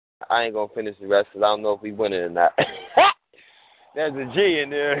 I ain't going to finish the rest because I don't know if we winning or not. There's a G in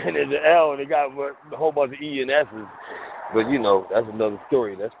there and there's an L and they got a whole bunch of E and S's. But, you know, that's another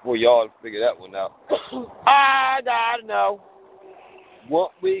story. That's for y'all to figure that one out. I got to know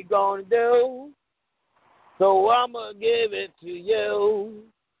what we going to do. So I'm going to give it to you.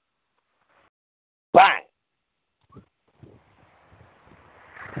 Bang.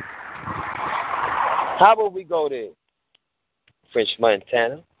 How about we go there? French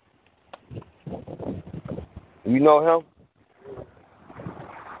Montana. You know him?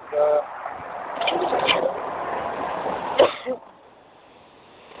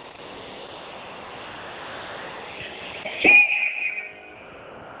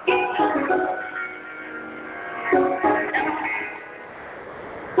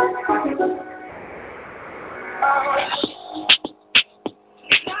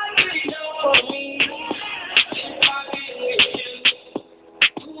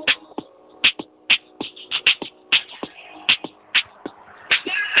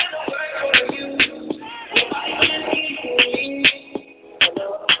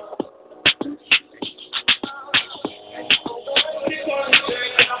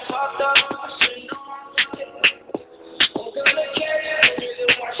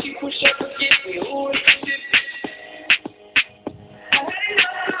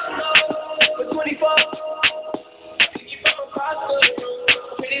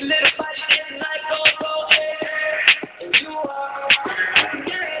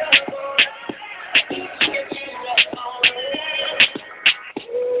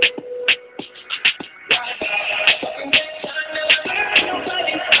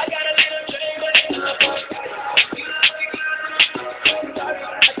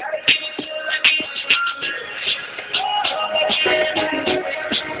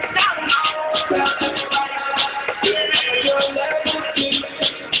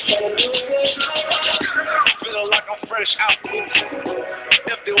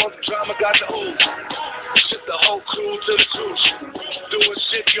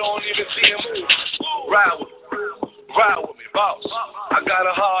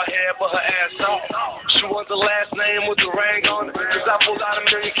 for her ass off. She wants the last name with the ring on it. Cause I pulled out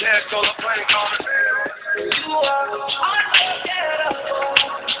 $1 million cash, all the bank on it. You are unforgettable.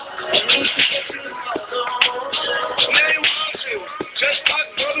 Name on you, just like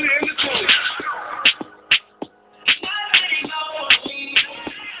brother in the tooth.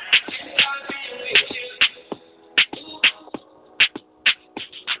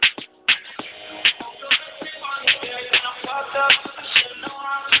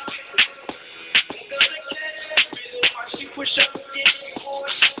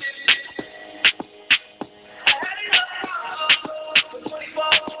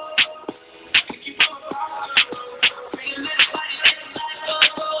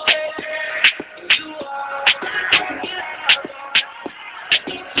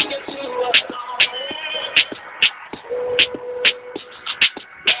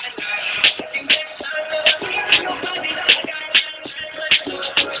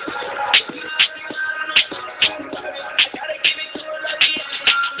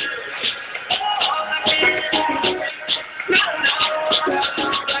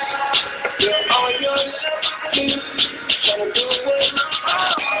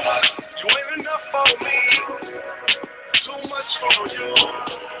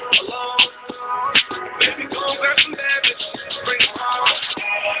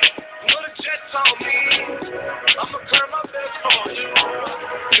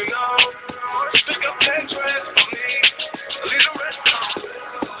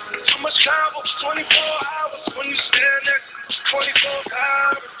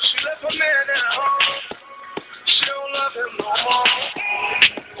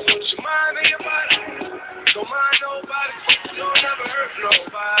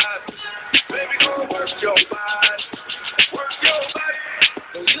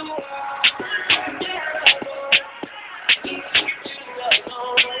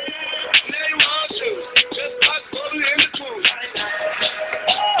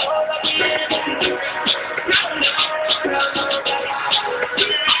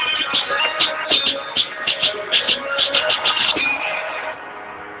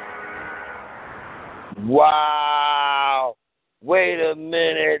 Wow. Wait a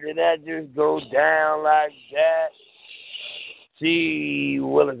minute. Did that just go down like that? See,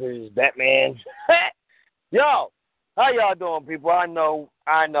 Willis is Batman. Yo, how y'all doing, people? I know.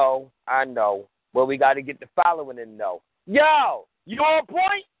 But we got to get the following in, though. Yo, you on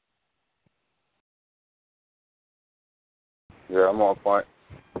point? Yeah, I'm on point.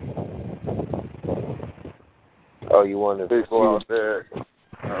 Oh, you want to people out there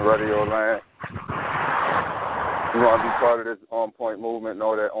in radio land? You want to be part of this On Point movement,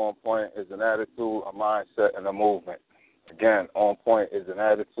 know that On Point is an attitude, a mindset, and a movement. Again, On Point is an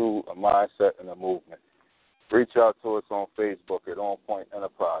attitude, a mindset, and a movement. Reach out to us on Facebook at On Point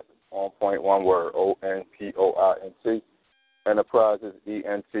Enterprises. On Point, one word, ONPOINT. Enterprises,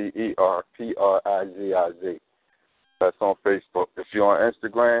 ENTERPRIZIZ. That's on Facebook. If you're on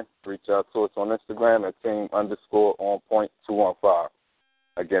Instagram, reach out to us on Instagram at team_OnPoint215.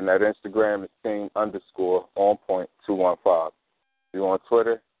 Again, that Instagram is team_OnPoint215. You're on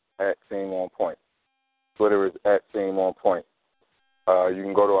Twitter, at TeamOnPoint. Twitter is at TeamOnPoint. You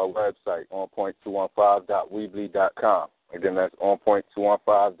can go to our website, onpoint215.weebly.com. Again, that's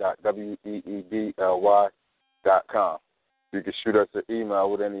onpoint215.weebly.com. You can shoot us an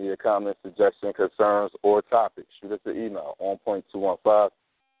email with any of your comments, suggestions, concerns, or topics. Shoot us an email,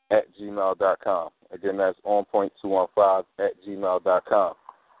 onpoint215@gmail.com. Again, that's onpoint215@gmail.com.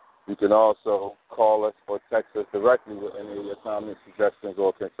 You can also call us or text us directly with any of your comments, suggestions,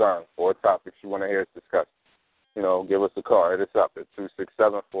 or concerns, or topics you want to hear us discuss. You know, give us a call. Hit us up at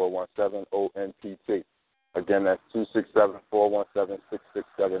 267-417-ONPT. Again, that's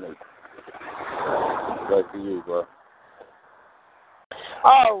 267-417-6678. Back to you, bro.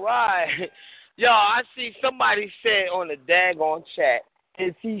 All right. Yo, I see somebody said on the daggone chat,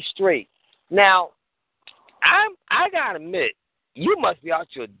 is he straight? Now, I got to admit, you must be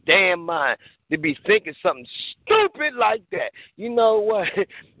out your damn mind to be thinking something stupid like that. You know what?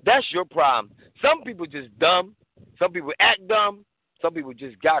 That's your problem. Some people just dumb. Some people act dumb. Some people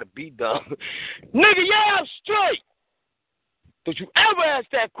just got to be dumb. Nigga, yeah, I'm straight. Don't you ever ask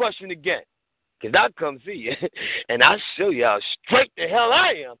that question again. Because I'll come see you, and I'll show you how straight the hell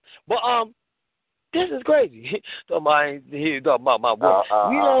I am. But, this is crazy. Talking about my woman. I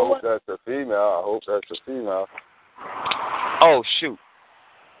hope that's a female. Oh, shoot.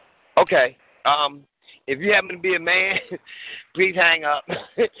 Okay. If you happen to be a man, please hang up.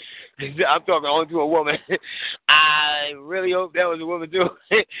 I'm talking only to a woman. I really hope that was a woman, too.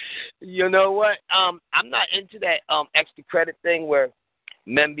 You know what? I'm not into that extra credit thing where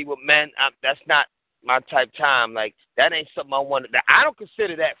men be with men. That's not my type time. Like, that ain't something I want to. I don't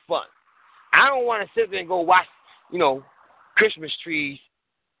consider that fun. I don't want to sit there and go watch, Christmas trees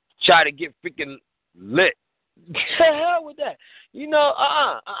try to get freaking lit. The hell with that.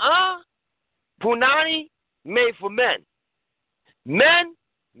 Punani made for men. Men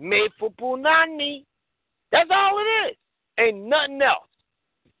made for Punani. That's all it is. Ain't nothing else.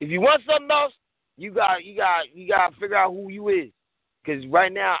 If you want something else, you got to figure out who you is. Because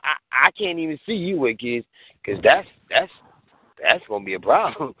right now, I can't even see you with kids. Because that's going to be a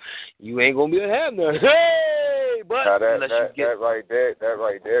problem. You ain't going to be able to have none. Hey! But now that right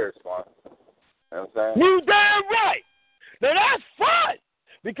there is fun. You know what I'm saying? You damn right. Now that's fun.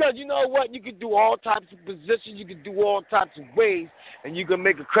 Because you know what? You can do all types of positions. You can do all types of ways. And you can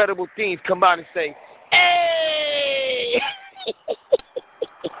make incredible things come out and say, hey!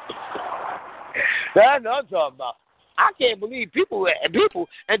 That's what I'm talking about. I can't believe people, and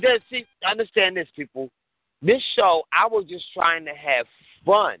then see, understand this, people. This show, I was just trying to have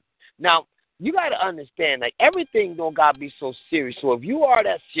fun. Now, you got to understand, like, everything don't got to be so serious. So if you are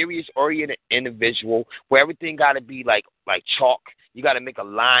that serious-oriented individual where everything got to be like chalk, you got to make a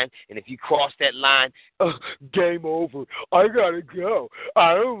line, and if you cross that line, game over. I got to go.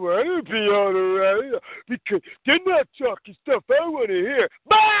 I don't want to be on the radio because they're not talking stuff I want to hear.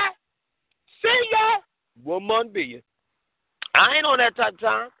 Bye! See ya! Woman be you. I ain't on that type of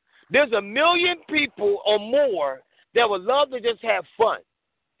time. There's 1 million people or more that would love to just have fun.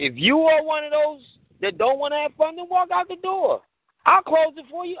 If you are one of those that don't want to have fun, then walk out the door. I'll close it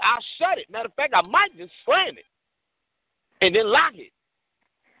for you. I'll shut it. Matter of fact, I might just slam it and then lock it.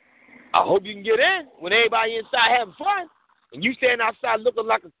 I hope you can get in when everybody inside having fun and you standing outside looking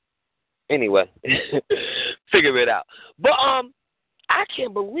like a... Anyway, figure it out. But I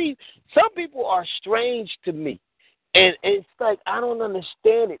can't believe some people are strange to me. And it's like, I don't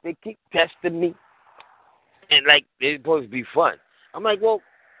understand it. They keep testing me. And, like, they're supposed to be fun. I'm like, well,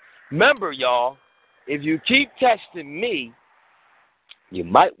 remember, y'all, if you keep testing me, you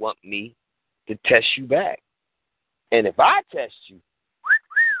might want me to test you back. And if I test you,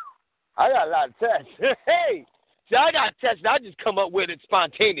 I got a lot of tests. Hey, see, I got tests. I just come up with it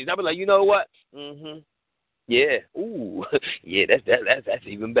spontaneous. I'll be like, you know what? Mm-hmm. Yeah. Ooh. Yeah, that's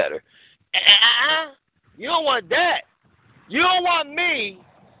even better. You don't want that. You don't want me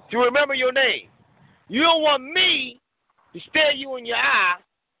to remember your name. You don't want me to stare you in your eye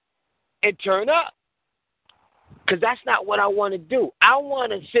and turn up. Because that's not what I want to do. I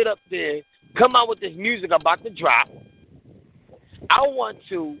want to sit up there, come out with this music I'm about to drop. I want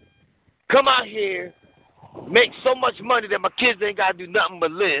to come out here, make so much money that my kids ain't got to do nothing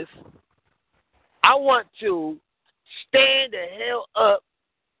but live. I want to stand the hell up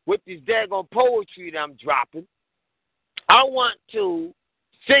with this daggone poetry that I'm dropping. I want to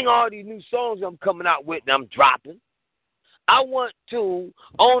sing all these new songs I'm coming out with that I'm dropping. I want to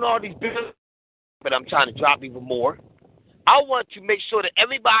own all these businesses, but I'm trying to drop even more. I want to make sure that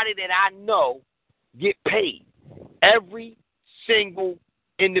everybody that I know get paid. Every single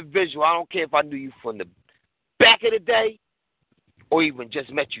individual. I don't care if I knew you from the back of the day or even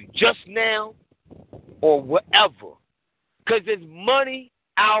just met you just now or whatever. Because there's money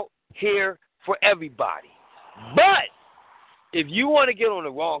out here for everybody. But if you want to get on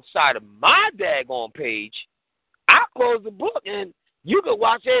the wrong side of my daggone page, I'll close the book and you can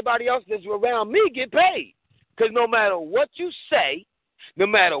watch everybody else that's around me get paid. Because no matter what you say, no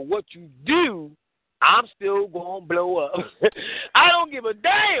matter what you do, I'm still going to blow up. I don't give a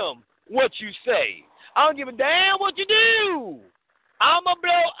damn what you say. I don't give a damn what you do. I'm going to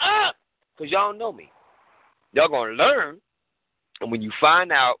blow up because y'all know me. Y'all going to learn. And when you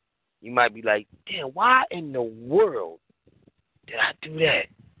find out, you might be like, damn, why in the world did I do that?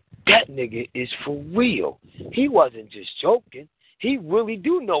 That nigga is for real. He wasn't just joking. He really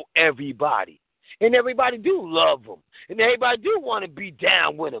do know everybody. And everybody do love him. And everybody do want to be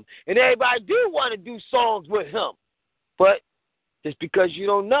down with him. And everybody do want to do songs with him. But just because you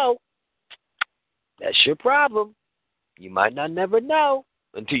don't know, that's your problem. You might not never know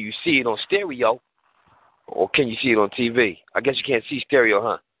until you see it on stereo. Or can you see it on TV? I guess you can't see stereo,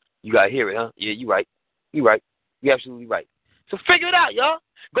 huh? You got to hear it, huh? Yeah, you right. You right. You absolutely right. So figure it out, y'all.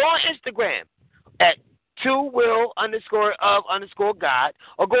 Go on Instagram at 2will_of_God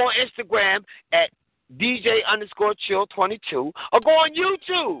or go on Instagram at DJ_CHiL22 or go on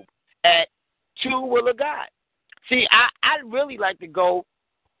YouTube at 2will_of_God. See, I really like to go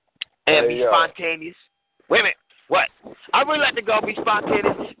and be spontaneous. Wait a minute. What? I really like to go be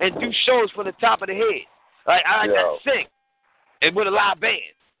spontaneous and do shows from the top of the head. Like, I like to sing and with a live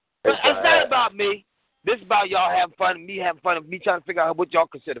band. But it's not about me. This is about y'all having fun and me having fun and me trying to figure out what y'all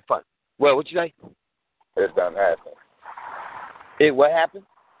consider fun. Well, what you say? It done happened. What happened?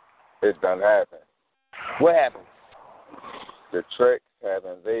 It done happened. What happened? The tricks have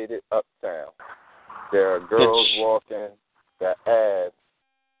invaded Uptown. There are girls walking that ass,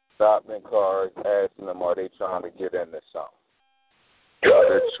 stopping cars, asking them, are they trying to get into something?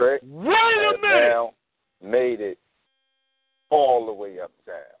 The trick has now made it all the way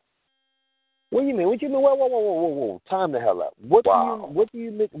uptown. What do you mean? What do you mean? Whoa. Time the hell up. What do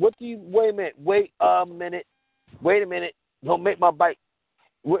you mean? Wait a minute. Wait a minute. Don't make my bite.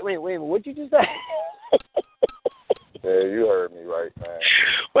 Wait a minute. What did you just say? Yeah, you heard me right, man.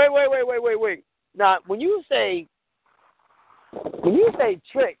 Wait. Now, when you say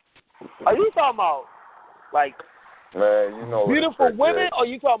trick, are you talking about, like, man, you know beautiful women, or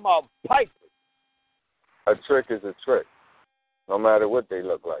you talking about pipers? A trick is a trick, no matter what they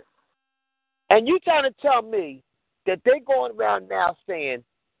look like. And you trying to tell me that they going around now saying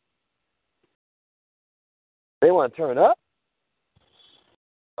they want to turn up?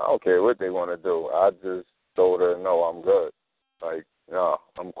 I don't care what they want to do. I just told her, no, I'm good. Like, no,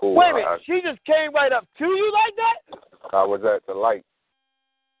 I'm cool. Wait a minute, she just came right up to you like that? I was at the light,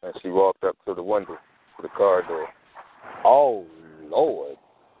 and she walked up to the window, to the car door. Oh, Lord.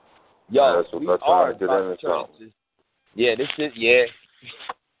 Yo, that's what trying to get into something. Yeah, this is, yeah.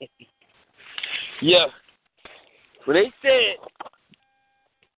 Yeah. When they said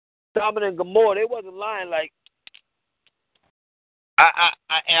Sodom and Gomorrah, they wasn't lying. Like,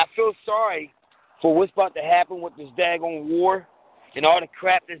 I feel sorry for what's about to happen with this daggone war and all the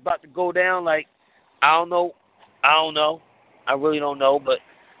crap that's about to go down. Like, I don't know. I really don't know, but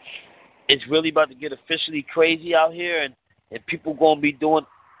it's really about to get officially crazy out here, and people going to be doing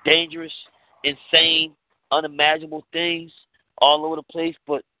dangerous, insane, unimaginable things all over the place,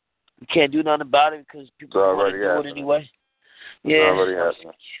 but we can't do nothing about it because people want to do it anyway. Yeah,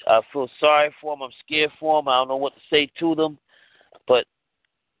 I feel sorry for them. I'm scared for them. I don't know what to say to them. But,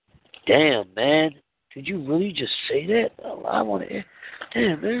 damn, man, did you really just say that? Oh, I want to hear.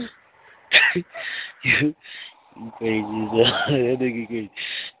 Damn, man. you crazy. That nigga crazy.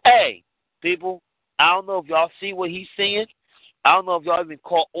 Hey, people, I don't know if y'all see what he's saying. I don't know if y'all even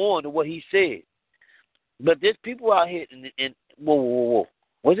caught on to what he said. But there's people out here, and whoa.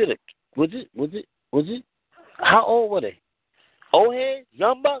 Was it? How old were they? Old heads?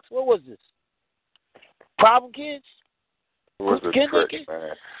 Young bucks? What was this? Problem kids? It was a trick,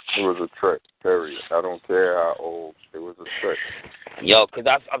 man. It was a trick, period. I don't care how old. It was a trick. Yo, because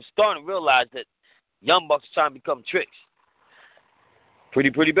I'm starting to realize that young bucks are trying to become tricks.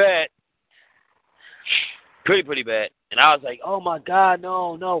 Pretty bad. Pretty bad. And I was like, oh, my God,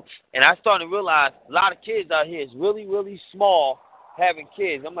 no. And I started to realize a lot of kids out here is really, really small having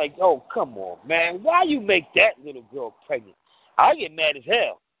kids. I'm like, oh, come on, man. Why you make that little girl pregnant? I get mad as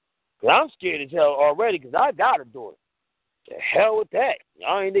hell. Because I'm scared as hell already because I got a daughter. The hell with that.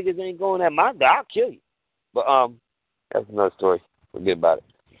 Y'all niggas ain't going at my door. I'll kill you. But, that's another story. Forget about it.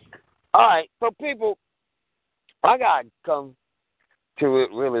 All right, so people, I got to come to a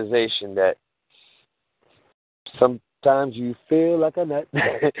realization that sometimes you feel like a nut.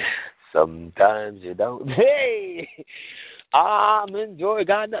 Sometimes you don't. Hey, I'm enjoying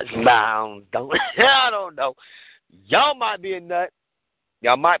God nuts. I don't know. Y'all might be a nut.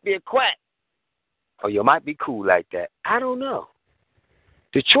 Y'all might be a quack. Or you might be cool like that. I don't know.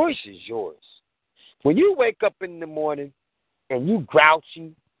 The choice is yours. When you wake up in the morning and you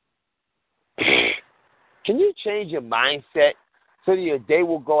grouchy, can you change your mindset so that your day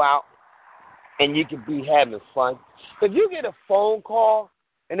will go out and you can be having fun? If you get a phone call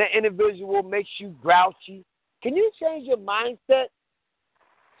and that individual makes you grouchy, can you change your mindset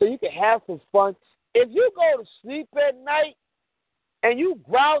so you can have some fun? If you go to sleep at night and you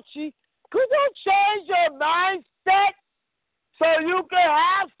grouchy, could you change your mindset so you can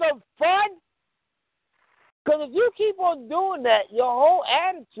have some fun? Because if you keep on doing that, your whole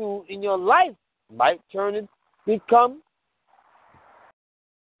attitude in your life might turn and become,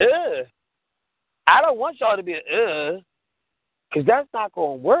 I don't want y'all to be because that's not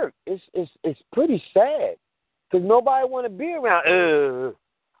going to work. It's pretty sad because nobody want to be around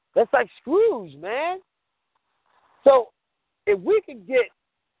That's like Scrooge, man. So if we could get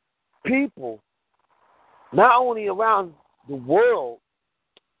people, not only around the world,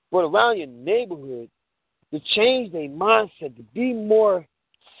 but around your neighborhood, to change their mindset, to be more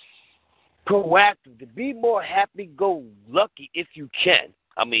proactive, to be more happy-go-lucky if you can.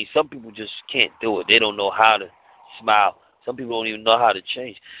 I mean, some people just can't do it. They don't know how to smile. Some people don't even know how to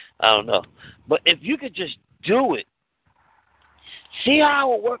change. I don't know. But if you could just do it, see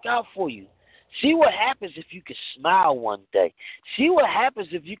how it will work out for you. See what happens if you could smile one day. See what happens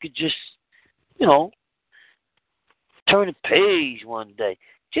if you could just, you know, turn the page one day.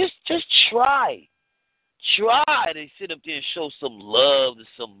 Just try. Try to sit up there and show some love to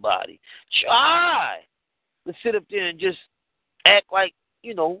somebody. Try to sit up there and just act like,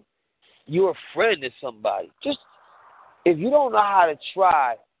 you know, you're a friend to somebody. Just, if you don't know how to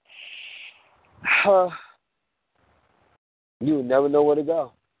try, you would never know where to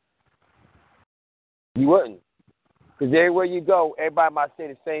go. You wouldn't. Because everywhere you go, everybody might say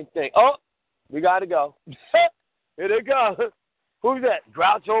the same thing. Oh, we got to go. Here they go. Who's that?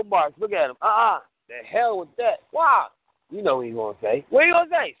 Groucho Marx. Look at him. The hell with that. Wow. You know what he's going to say. What are you going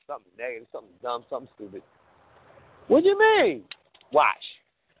to say? Something negative, something dumb, something stupid. What do you mean? Watch.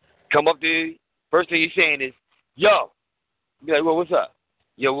 Come up there. First thing he's saying is, yo. Be like, well, what's up?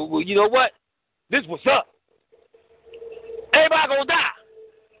 Yo, well, you know what? This what's up. Everybody going to die.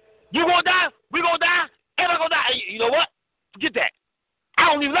 You going to die? We going to die? Everybody going to die. Hey, you know what? Forget that.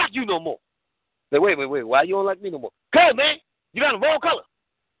 I don't even like you no more. Like, wait. Why you don't like me no more? Cuz, man, you got the wrong color.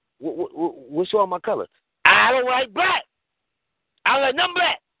 What's wrong with my color? I don't like black. I don't like nothing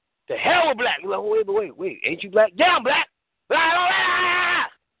black. The hell with black. You're like, wait. Ain't you black? Yeah, I'm black.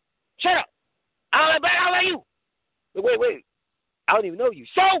 Shut up. I don't like black. I don't like you. Wait. I don't even know you.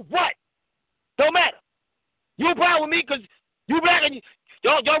 So what? Don't matter. You a problem with me because you black and you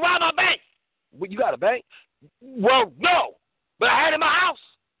don't rob my bank. Well, you got a bank? Well, no. But I had it in my house.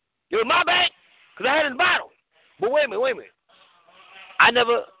 It was my bank because I had it in the bottle. But wait a minute.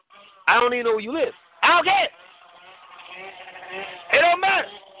 I don't even know where you live. I don't care. It don't matter.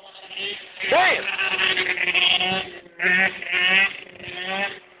 Damn.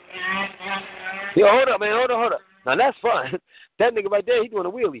 Yo, hold up, man. Hold up. Now, that's fun. That nigga right there, he doing a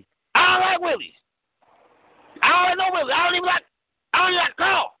wheelie. I don't like wheelies. I don't like no wheelies. I don't even like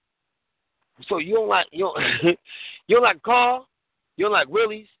car. So you don't like car? You don't like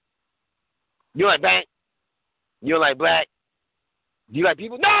wheelies? You don't like bank? You don't like black? Do you like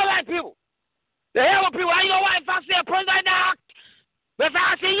people? No, I like people. The hell with people. You know what? If I see a person right now, that's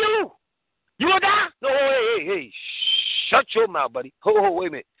how I see you. You gonna die? No, hey. Shut your mouth, buddy. Hold, wait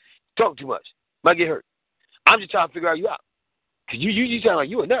a minute. Talk too much. Might get hurt. I'm just trying to figure you out. Because you sound like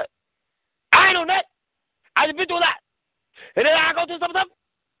you a nut. I ain't no nut. I just been through a lot. And then I go through something.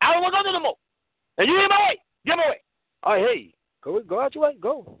 I don't want to go through no more. And you in my way. Get my way. All right, hey. Go out your way.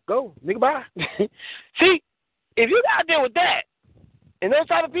 Go. Nigga, bye. See, if you got to deal with that, and those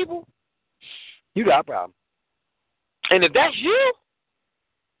type of people, you got a problem. And if that's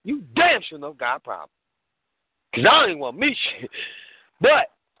you damn sure enough got a problem. Because I don't even want to meet you.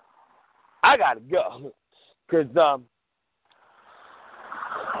 But I got to go. Because I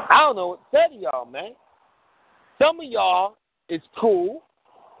don't know what to say to y'all, man. Some of y'all is cool.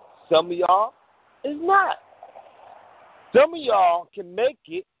 Some of y'all is not. Some of y'all can make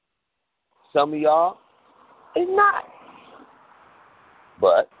it. Some of y'all is not.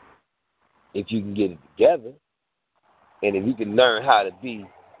 But if you can get it together, and if you can learn how to be,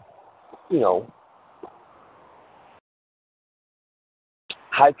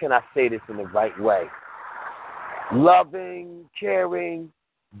 how can I say this in the right way? Loving, caring,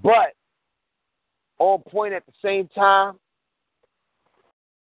 but on point at the same time,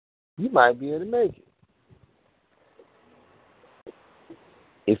 you might be able to make it.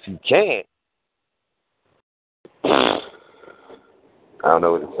 If you can't, I don't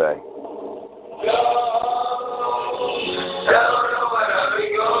know what to say. Don't know what I've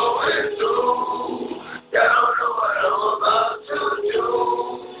been going through. Don't know what I'm about to do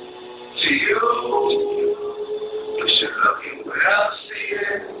to you. You should look without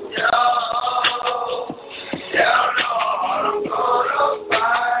seeing. Don't know what I'm gonna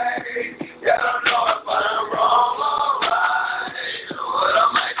fight. Don't know if I'm wrong or right. What I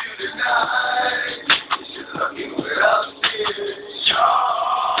might do tonight. You should look without seeing.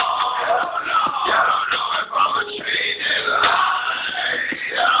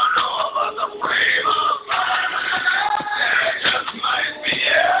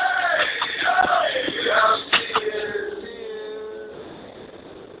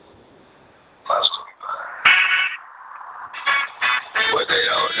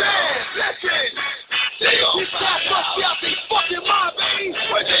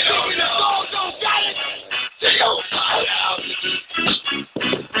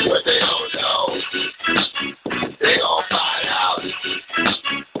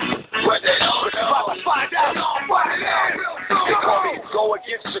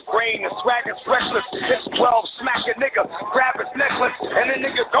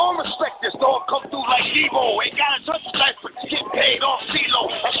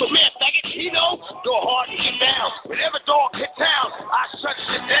 he know, go hard and get down. Whenever dog hit town, I shut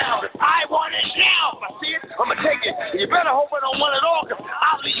shit down. I want it now. If I see it, I'ma take it. And you better hope I don't want it all, cause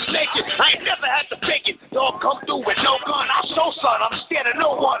I'll leave you naked. I ain't never had to fake it. Dog come through with no gun. I'll show son, I'm scared of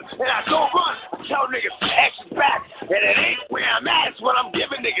no one. And I don't run. I tell niggas, X is back. And it ain't where I'm at, it's what I'm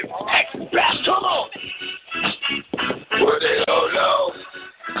giving niggas. X is back. Come on. Well, they don't know.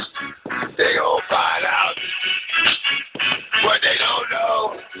 They gon' find out. What they don't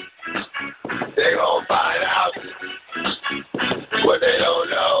know, they gon' find out. What they don't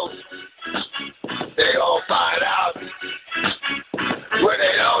know, they gon' find out. What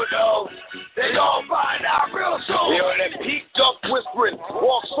they don't know, they gon' find out real soon. You know that peak duck whispering,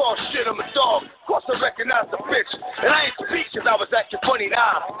 walk soft shit, I'm a dog. Of course I recognize the bitch. And I ain't speak cause I was acting funny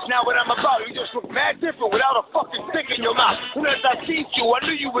now. Now what I'm about, you just look mad different without a fucking stick in your mouth. And as I see you, I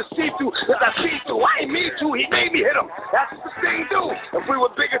knew you would see through. As I see through, I ain't mean to, he made me hit him. That's what the thing do. If we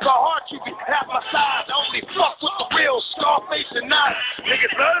were big as our heart, you'd be half my size. I only fuck with the real Scarface and not.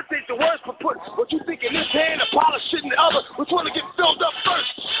 Niggas love to take the words for put what you think in this hand and polish shit in the other. Which one to get filled up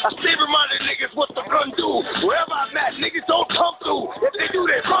first? I stay reminding niggas what the gun do. Wherever I'm at, niggas don't come through. If they do,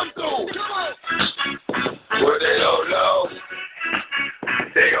 they run through. What they don't know,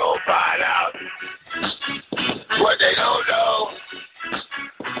 they gon' find out. What they don't know,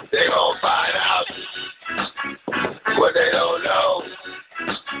 they gon' find out. What they don't know,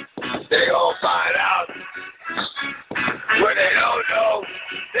 they gon' find out. What they don't know,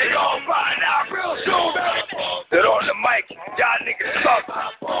 they gon' find out real soon, baby. That on the mic, y'all niggas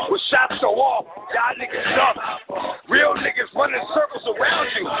suck. With shots go off, y'all niggas suck. Real niggas running circles around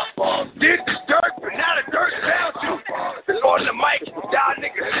you. Did the dirt, but now the dirt found you. That on the mic, y'all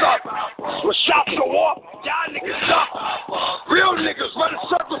niggas suck. With shots go off, y'all niggas suck. Real niggas running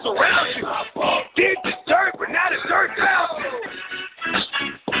circles around you. Did the dirt, but now the dirt found you.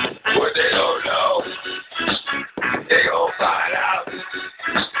 What they don't know, they gon' find out.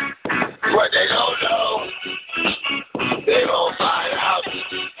 What they don't know, they gon' find out.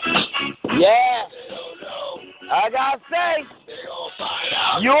 Yeah. I gotta say, they gon' find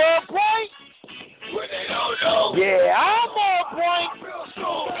out. you're a point. What they don't know. Yeah, I'm